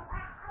Pete,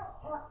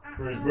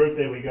 for his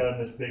birthday, we got him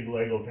this big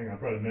Lego thing. I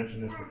probably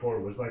mentioned this before.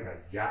 It was like a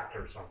yacht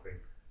or something.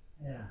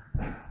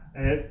 Yeah.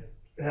 And it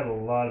had a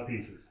lot of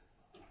pieces.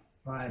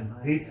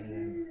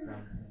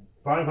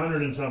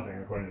 500 and something,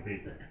 according to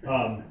Pete.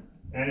 And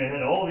it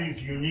had all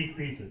these unique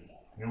pieces.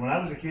 And when I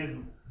was a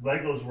kid,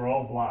 Legos were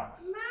all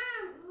blocks.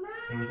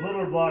 There was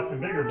littler blocks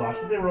and bigger blocks,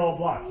 but they were all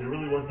blocks. There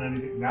really wasn't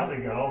anything. Now they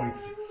got all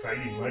these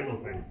exciting Lego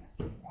things.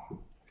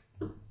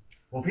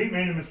 Well, Pete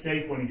made a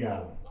mistake when he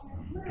got them.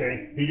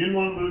 Okay, he didn't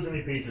want to lose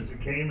any pieces.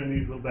 It came in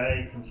these little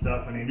bags and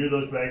stuff, and he knew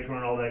those bags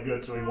weren't all that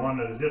good, so he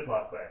wanted a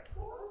Ziploc bag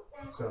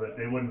so that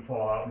they wouldn't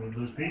fall out and he'd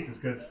lose pieces,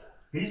 because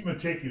he's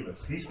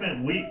meticulous. He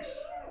spent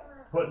weeks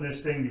putting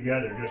this thing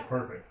together just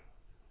perfect.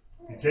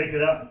 You take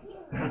it up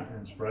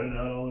and spread it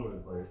out all over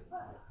the place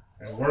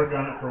and work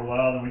on it for a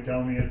while, then we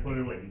tell him he had to put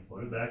it away. He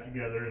put it back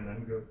together and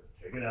then go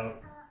take it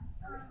out.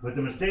 But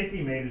the mistake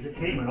he made is it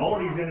came in all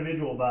these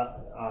individual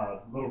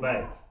little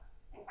bags.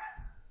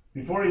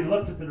 Before he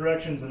looked at the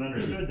directions and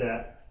understood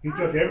that, he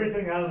took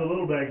everything out of the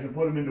little bags and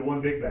put them into one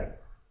big bag.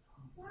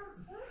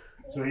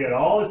 So he had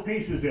all his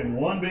pieces in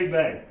one big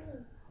bag.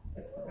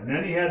 And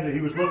then he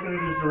was looking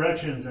at his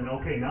directions and,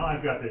 okay, now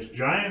I've got this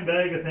giant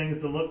bag of things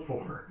to look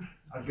for.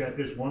 I've got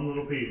this one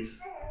little piece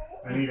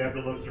I need to have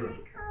to look through.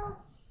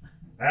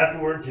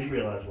 Afterwards, he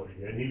realized what he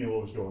did. He knew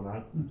what was going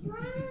on.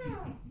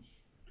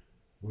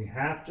 We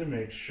have to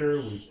make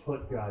sure we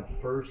put God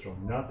first, or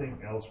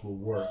nothing else will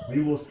work.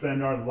 We will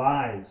spend our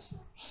lives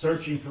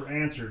searching for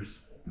answers.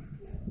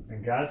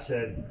 And God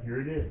said, here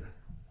it is.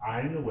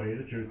 I am the way,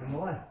 the truth, and the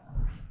life.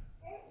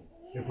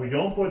 If we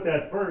don't put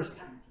that first,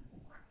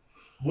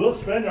 we'll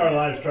spend our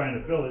lives trying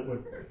to fill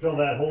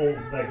that hole,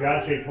 that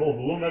God-shaped hole,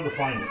 but we'll never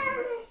find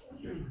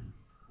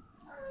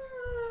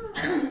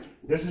it.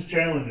 This is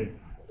challenging.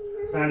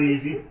 It's not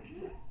easy,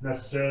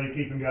 necessarily,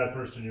 keeping God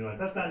first in your life.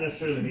 That's not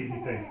necessarily an easy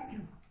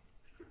thing.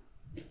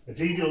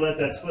 It's easy to let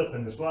that slip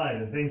and to slide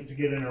and things to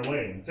get in our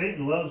way. And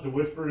Satan loves to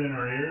whisper in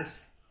our ears.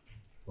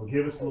 Will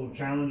give us little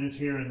challenges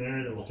here and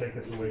there that will take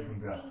us away from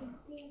God.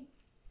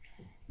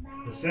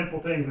 The simple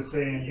things of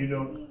saying you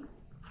don't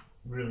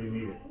really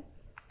need it.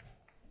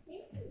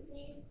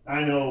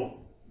 I know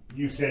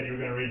you said you were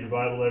going to read your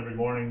Bible every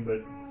morning,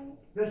 but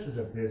this is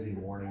a busy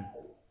morning.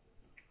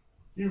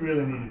 You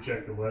really need to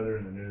check the weather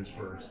and the news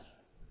first.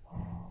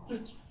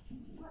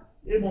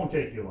 It won't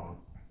take you long.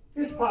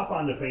 Just pop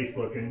onto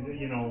Facebook and,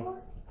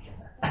 and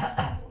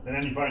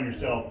then you find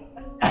yourself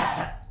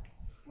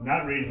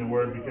not reading the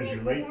Word because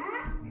you're late.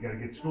 You got to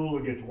get to school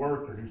or get to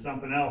work or do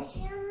something else.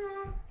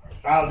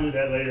 I'll do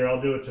that later.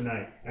 I'll do it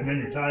tonight. And then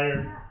you're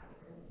tired,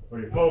 or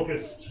you're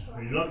focused,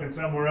 or you're looking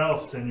somewhere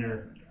else, and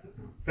your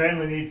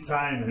family needs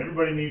time, and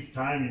everybody needs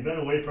time. You've been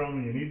away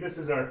from them.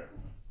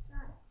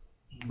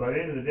 By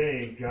the end of the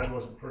day, God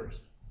wasn't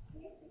first.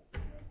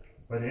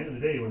 By the end of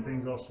the day, when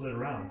things all slid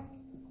around,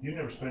 you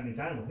never spent any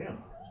time with Him.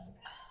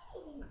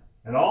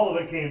 And all of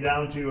it came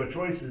down to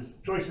choices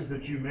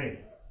that you made.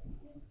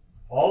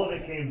 All of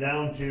it came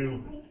down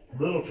to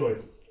little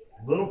choices,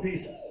 little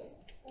pieces.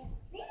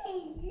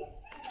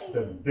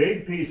 The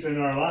big piece in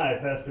our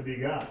life has to be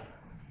God.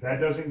 That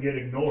doesn't get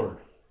ignored.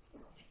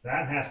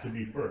 That has to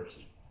be first.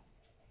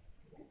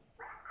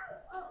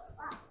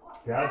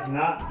 God's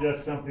not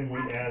just something we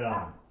add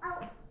on.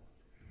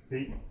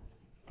 Pete?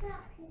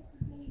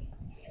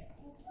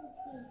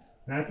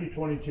 Matthew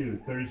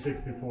 22,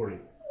 36 through 40.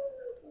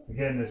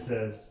 Again, this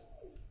says,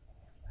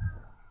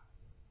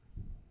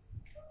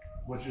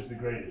 which is the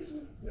greatest?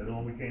 The other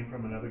one we came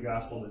from, another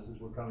gospel.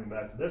 We're coming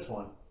back to this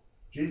one.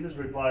 Jesus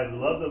replied,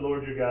 love the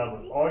Lord your God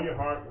with all your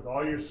heart, with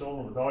all your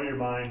soul, and with all your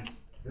mind.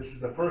 This is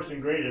the first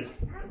and greatest.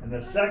 And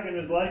the second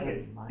is like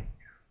it.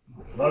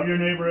 Love your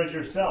neighbor as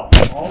yourself.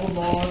 All the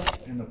laws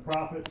and the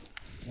prophets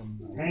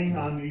hang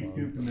on these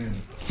two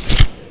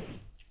commandments.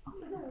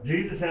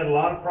 Jesus had a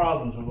lot of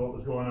problems with what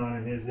was going on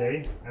in his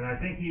day, and I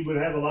think he would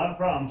have a lot of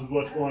problems with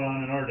what's going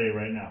on in our day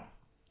right now.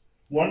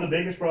 One of the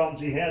biggest problems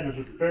he had was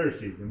with the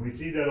Pharisees, and we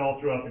see that all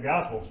throughout the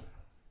Gospels.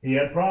 He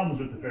had problems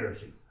with the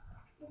Pharisees.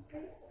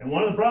 And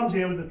one of the problems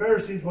he had with the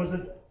Pharisees was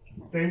that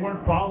they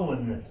weren't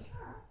following this.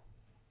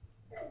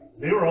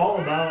 They were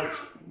all about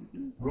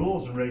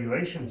rules and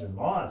regulations and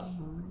laws.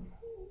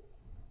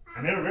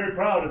 And they were very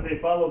proud if they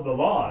followed the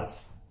laws,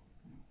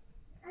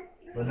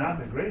 but not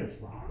the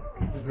greatest law.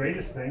 The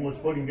greatest thing was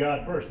putting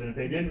God first. And if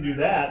they didn't do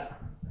that,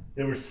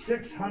 there were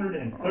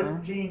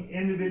 613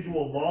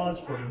 individual laws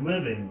for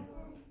living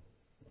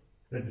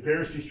that the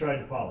Pharisees tried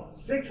to follow.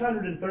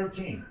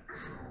 613.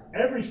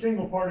 Every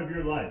single part of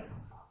your life.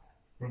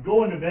 From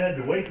going to bed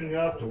to waking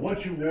up to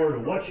what you wore to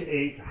what you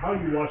ate to how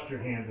you washed your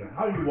hands and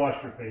how you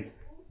washed your face.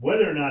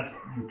 Whether or not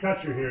you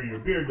cut your hair, your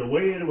beard, the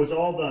way it was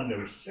all done, there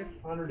were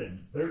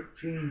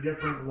 613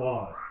 different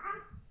laws.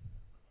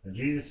 And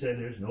Jesus said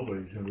there's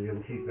nobody's going to be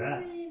able to keep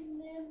that.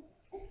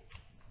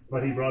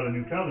 But he brought a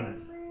new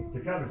covenant,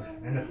 the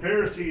covenant. And the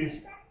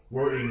Pharisees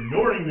were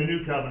ignoring the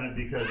new covenant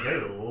because they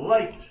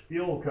liked the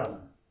old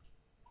covenant.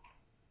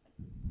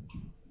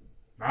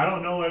 I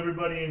don't know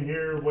everybody in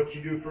here what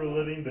you do for a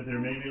living, but there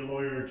may be a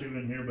lawyer or two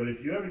in here. But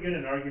if you ever get in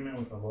an argument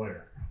with a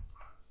lawyer,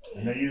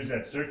 and they use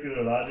that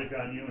circular logic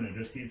on you and it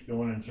just keeps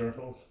going in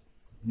circles,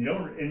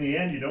 In the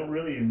end, you don't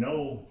really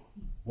know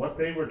what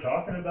they were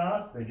talking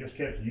about. They just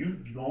kept you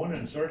going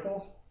in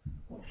circles.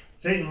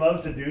 Satan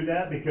loves to do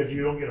that because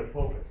you don't get a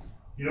focus.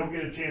 You don't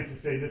get a chance to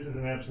say this is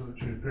an absolute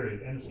truth,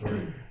 period. End of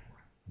story.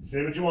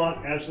 Say what you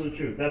want, absolute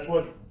truth. That's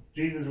what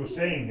Jesus was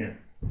saying here.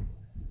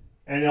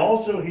 And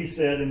also he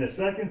said in the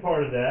second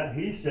part of that,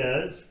 he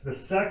says, the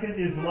second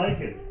is like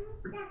it.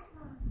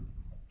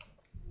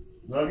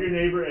 Love your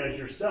neighbor as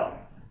yourself.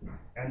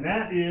 And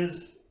that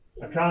is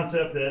a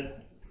concept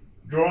that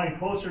drawing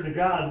closer to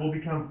God will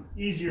become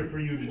easier for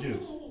you to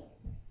do.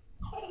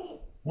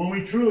 When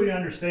we truly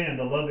understand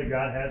the love that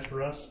God has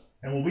for us,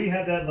 and when we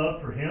have that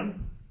love for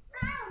him,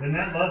 then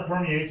that love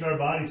permeates our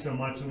body so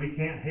much that we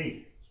can't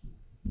hate.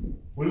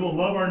 We will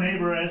love our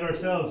neighbor as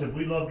ourselves if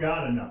we love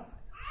God enough.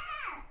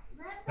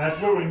 That's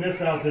where we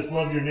miss out this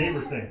love your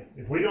neighbor thing.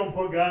 If we don't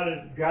put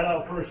God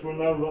out first, we'll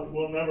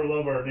never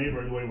love our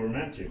neighbor the way we're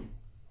meant to.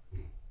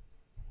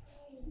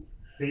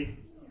 See?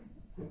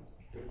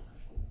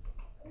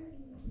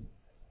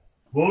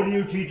 Woe to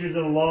you, teachers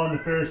of the law and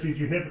the Pharisees,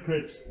 you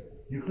hypocrites!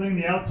 You clean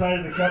the outside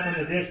of the cup and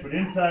the dish, but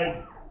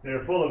inside they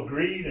are full of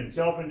greed and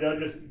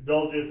self-indulgence.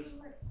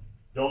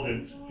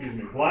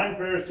 Blind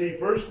Pharisee,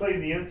 first clean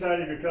the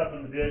inside of your cup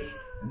and the dish,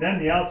 and then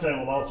the outside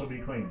will also be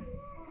clean.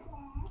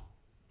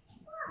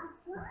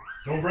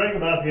 Don't brag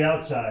about the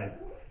outside.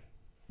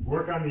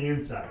 Work on the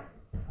inside.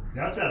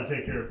 The outside will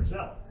take care of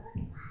itself.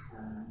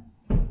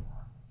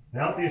 The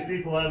healthiest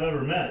people I've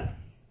ever met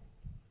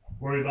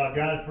worry about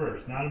God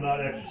first, not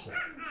about exercise.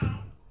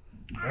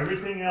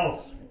 Everything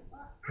else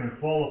can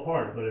fall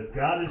apart, but if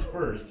God is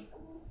first,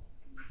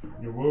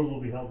 your world will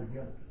be held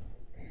together.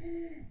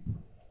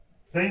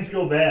 Things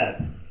go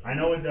bad. I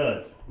know it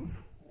does.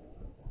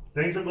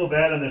 Things will go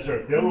bad on this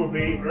earth. There will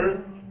be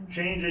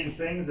earth-changing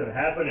things that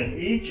happen in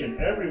each and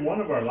every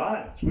one of our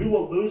lives. We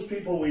will lose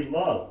people we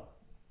love.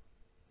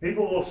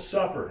 People will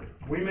suffer.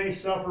 We may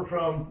suffer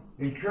from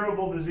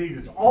incurable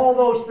diseases. All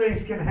those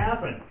things can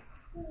happen.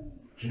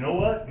 But you know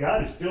what?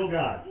 God is still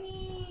God.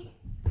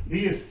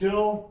 He is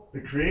still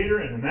the creator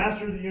and the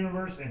master of the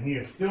universe, and he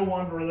is still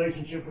wanting a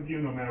relationship with you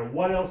no matter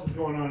what else is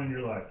going on in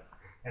your life.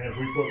 And if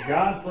we put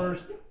God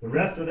first, the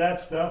rest of that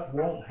stuff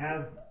won't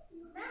have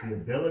the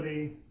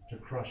ability to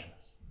crush us.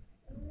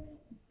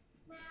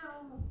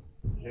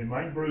 It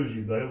might bruise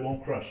you, but it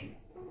won't crush you.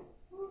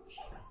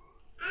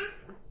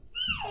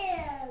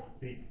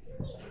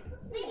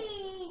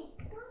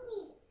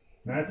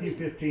 Matthew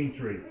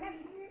 15:3.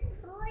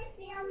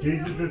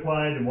 Jesus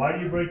replied, and why do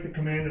you break the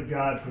command of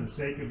God for the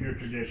sake of your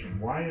tradition?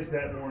 Why is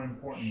that more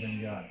important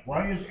than God?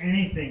 Why is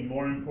anything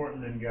more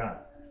important than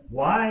God?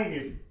 Why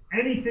is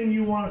anything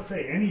you want to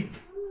say, any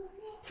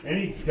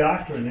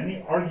doctrine,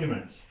 any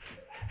arguments,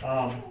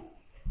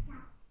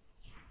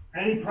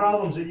 any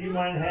problems that you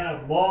might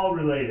have, law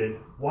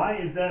related, why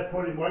are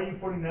you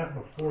putting that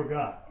before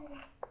God?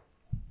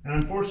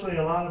 And unfortunately,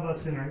 a lot of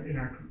us in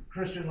our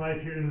Christian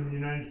life here in the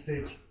United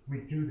States, we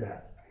do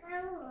that.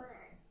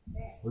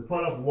 We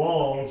put up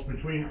walls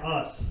between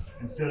us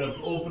instead of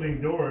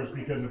opening doors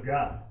because of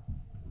God.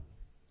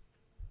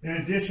 In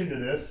addition to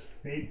this,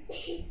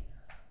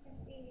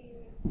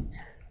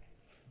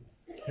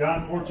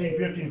 John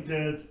 14:15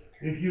 says,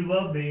 if you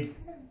love me,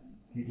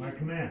 keep my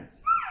commands.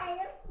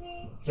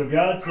 So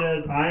God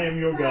says, I am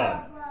your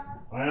God.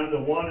 I am the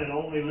one and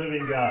only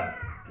living God.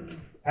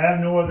 I have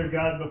no other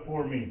God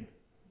before me.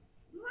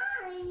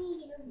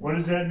 What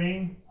does that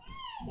mean?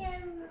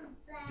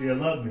 Do you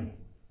love me?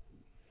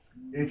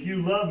 If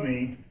you love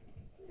me,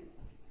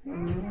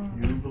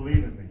 you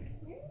believe in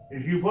me.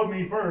 If you put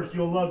me first,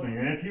 you'll love me.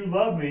 And if you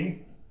love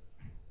me,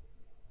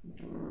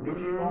 you'll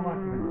keep all my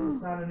commands.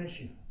 It's not an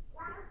issue.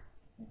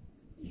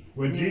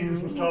 When Jesus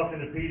was talking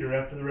to Peter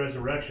after the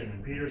resurrection,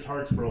 and Peter's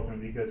heart's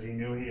broken because he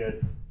knew he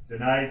had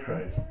denied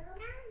Christ,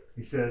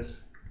 he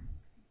says,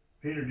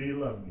 Peter, do you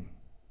love me?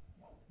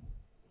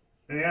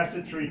 And he asked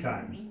it 3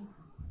 times.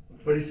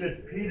 But he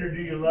said, Peter,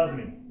 do you love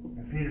me?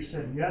 And Peter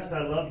said, yes,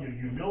 I love you.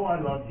 You know I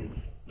love you.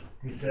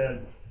 He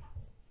said,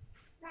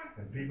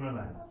 then feed my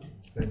lambs.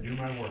 Then do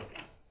my work.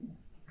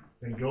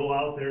 Then go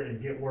out there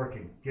and get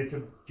working. Get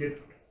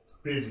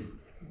busy.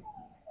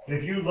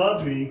 If you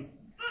love me,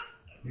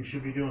 you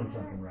should be doing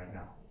something right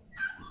now.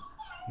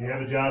 You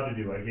have a job to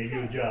do. I gave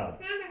you a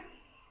job.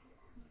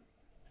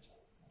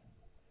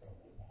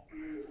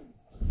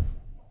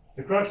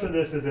 The crux of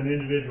this as an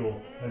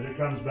individual, as it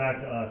comes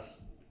back to us,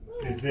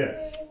 is this.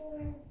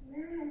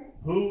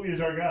 Who is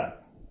our God?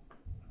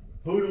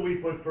 Who do we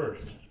put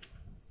first?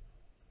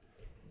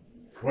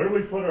 Where do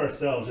we put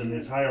ourselves in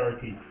this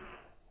hierarchy?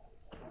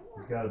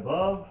 Is God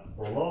above,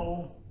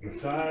 below,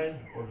 beside,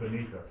 or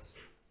beneath us?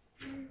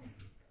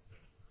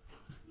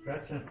 It's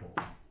that simple.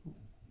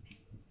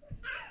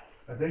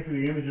 I think of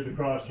the image of the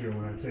cross here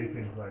when I say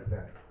things like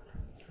that.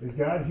 Is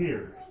God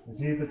here? Is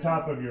he at the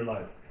top of your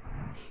life?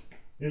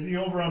 Is he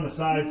over on the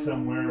side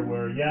somewhere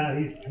where, yeah,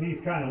 he's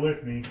kind of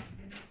with me.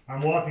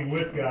 I'm walking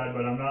with God,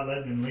 but I'm not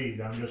letting him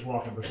lead. I'm just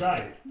walking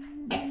beside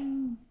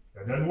him.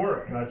 That doesn't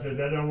work. God says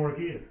that doesn't work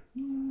either.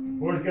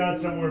 Or is God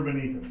somewhere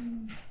beneath us?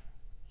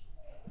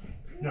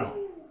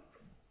 No.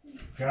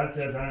 God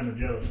says, I am a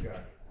jealous God.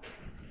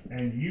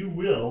 And you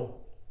will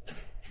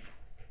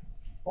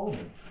only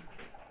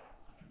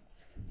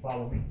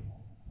follow me.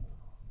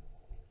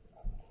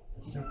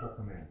 It's a simple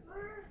command.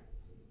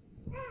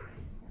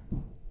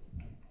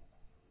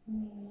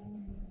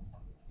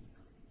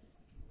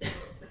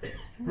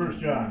 1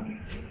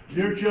 John.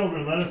 Dear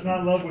children, let us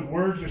not love with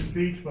words or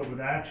speech, but with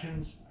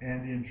actions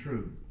and in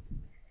truth.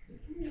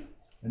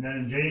 And then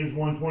in James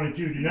 1:22,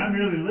 do not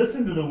merely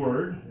listen to the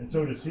word and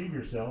so deceive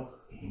yourself.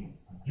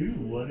 Do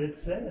what it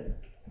says.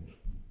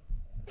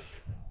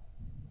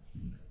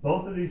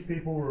 Both of these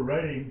people were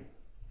writing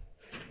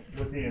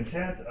with the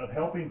intent of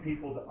helping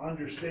people to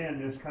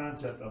understand this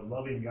concept of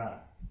loving God.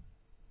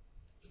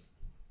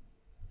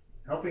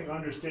 Helping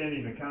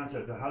understanding the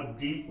concept of how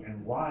deep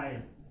and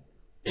wide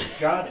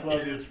God's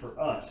love is for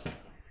us.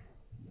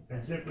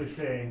 And simply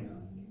saying,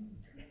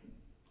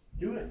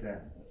 do it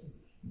then.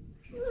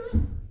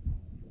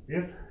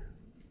 If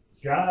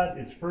God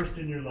is first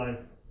in your life,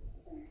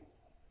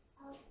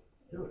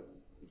 do it.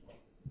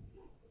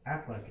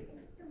 Act like it.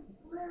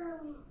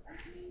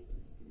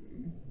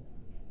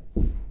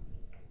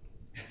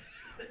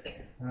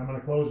 And I'm going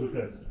to close with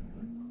this.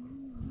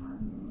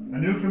 A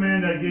new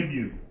command I give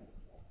you.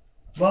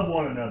 Love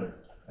one another.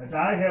 As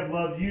I have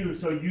loved you,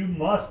 so you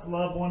must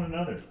love one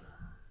another.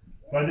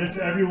 By this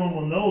everyone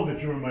will know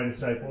that you are my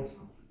disciples,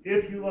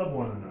 if you love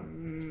one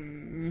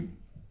another.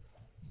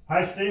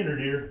 High standard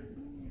here.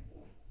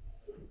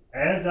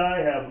 As I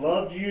have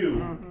loved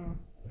you,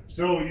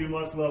 so you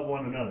must love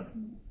one another.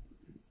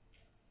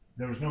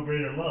 There was no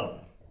greater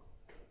love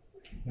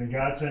than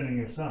God sending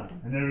his Son.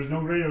 And there was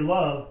no greater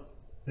love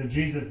than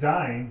Jesus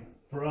dying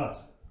for us.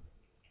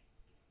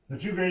 The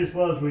two greatest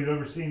loves we've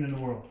ever seen in the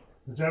world,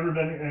 that's ever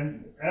been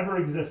and ever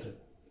existed,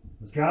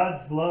 was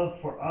God's love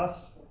for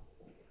us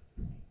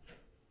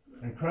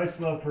and Christ's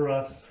love for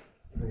us,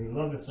 that he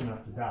loved us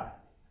enough to die.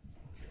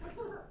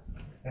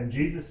 And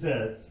Jesus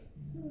says,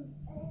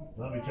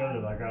 love each other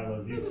like I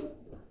love you.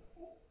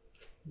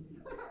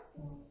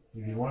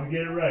 If you want to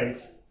get it right,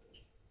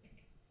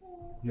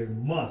 you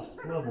must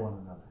love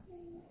one another.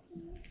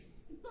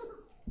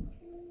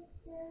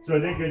 So I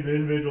think as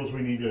individuals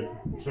we need to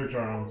search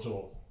our own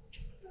souls.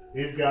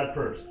 Is God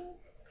first?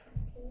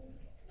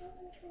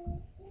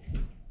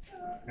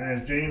 And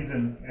as James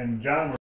and John were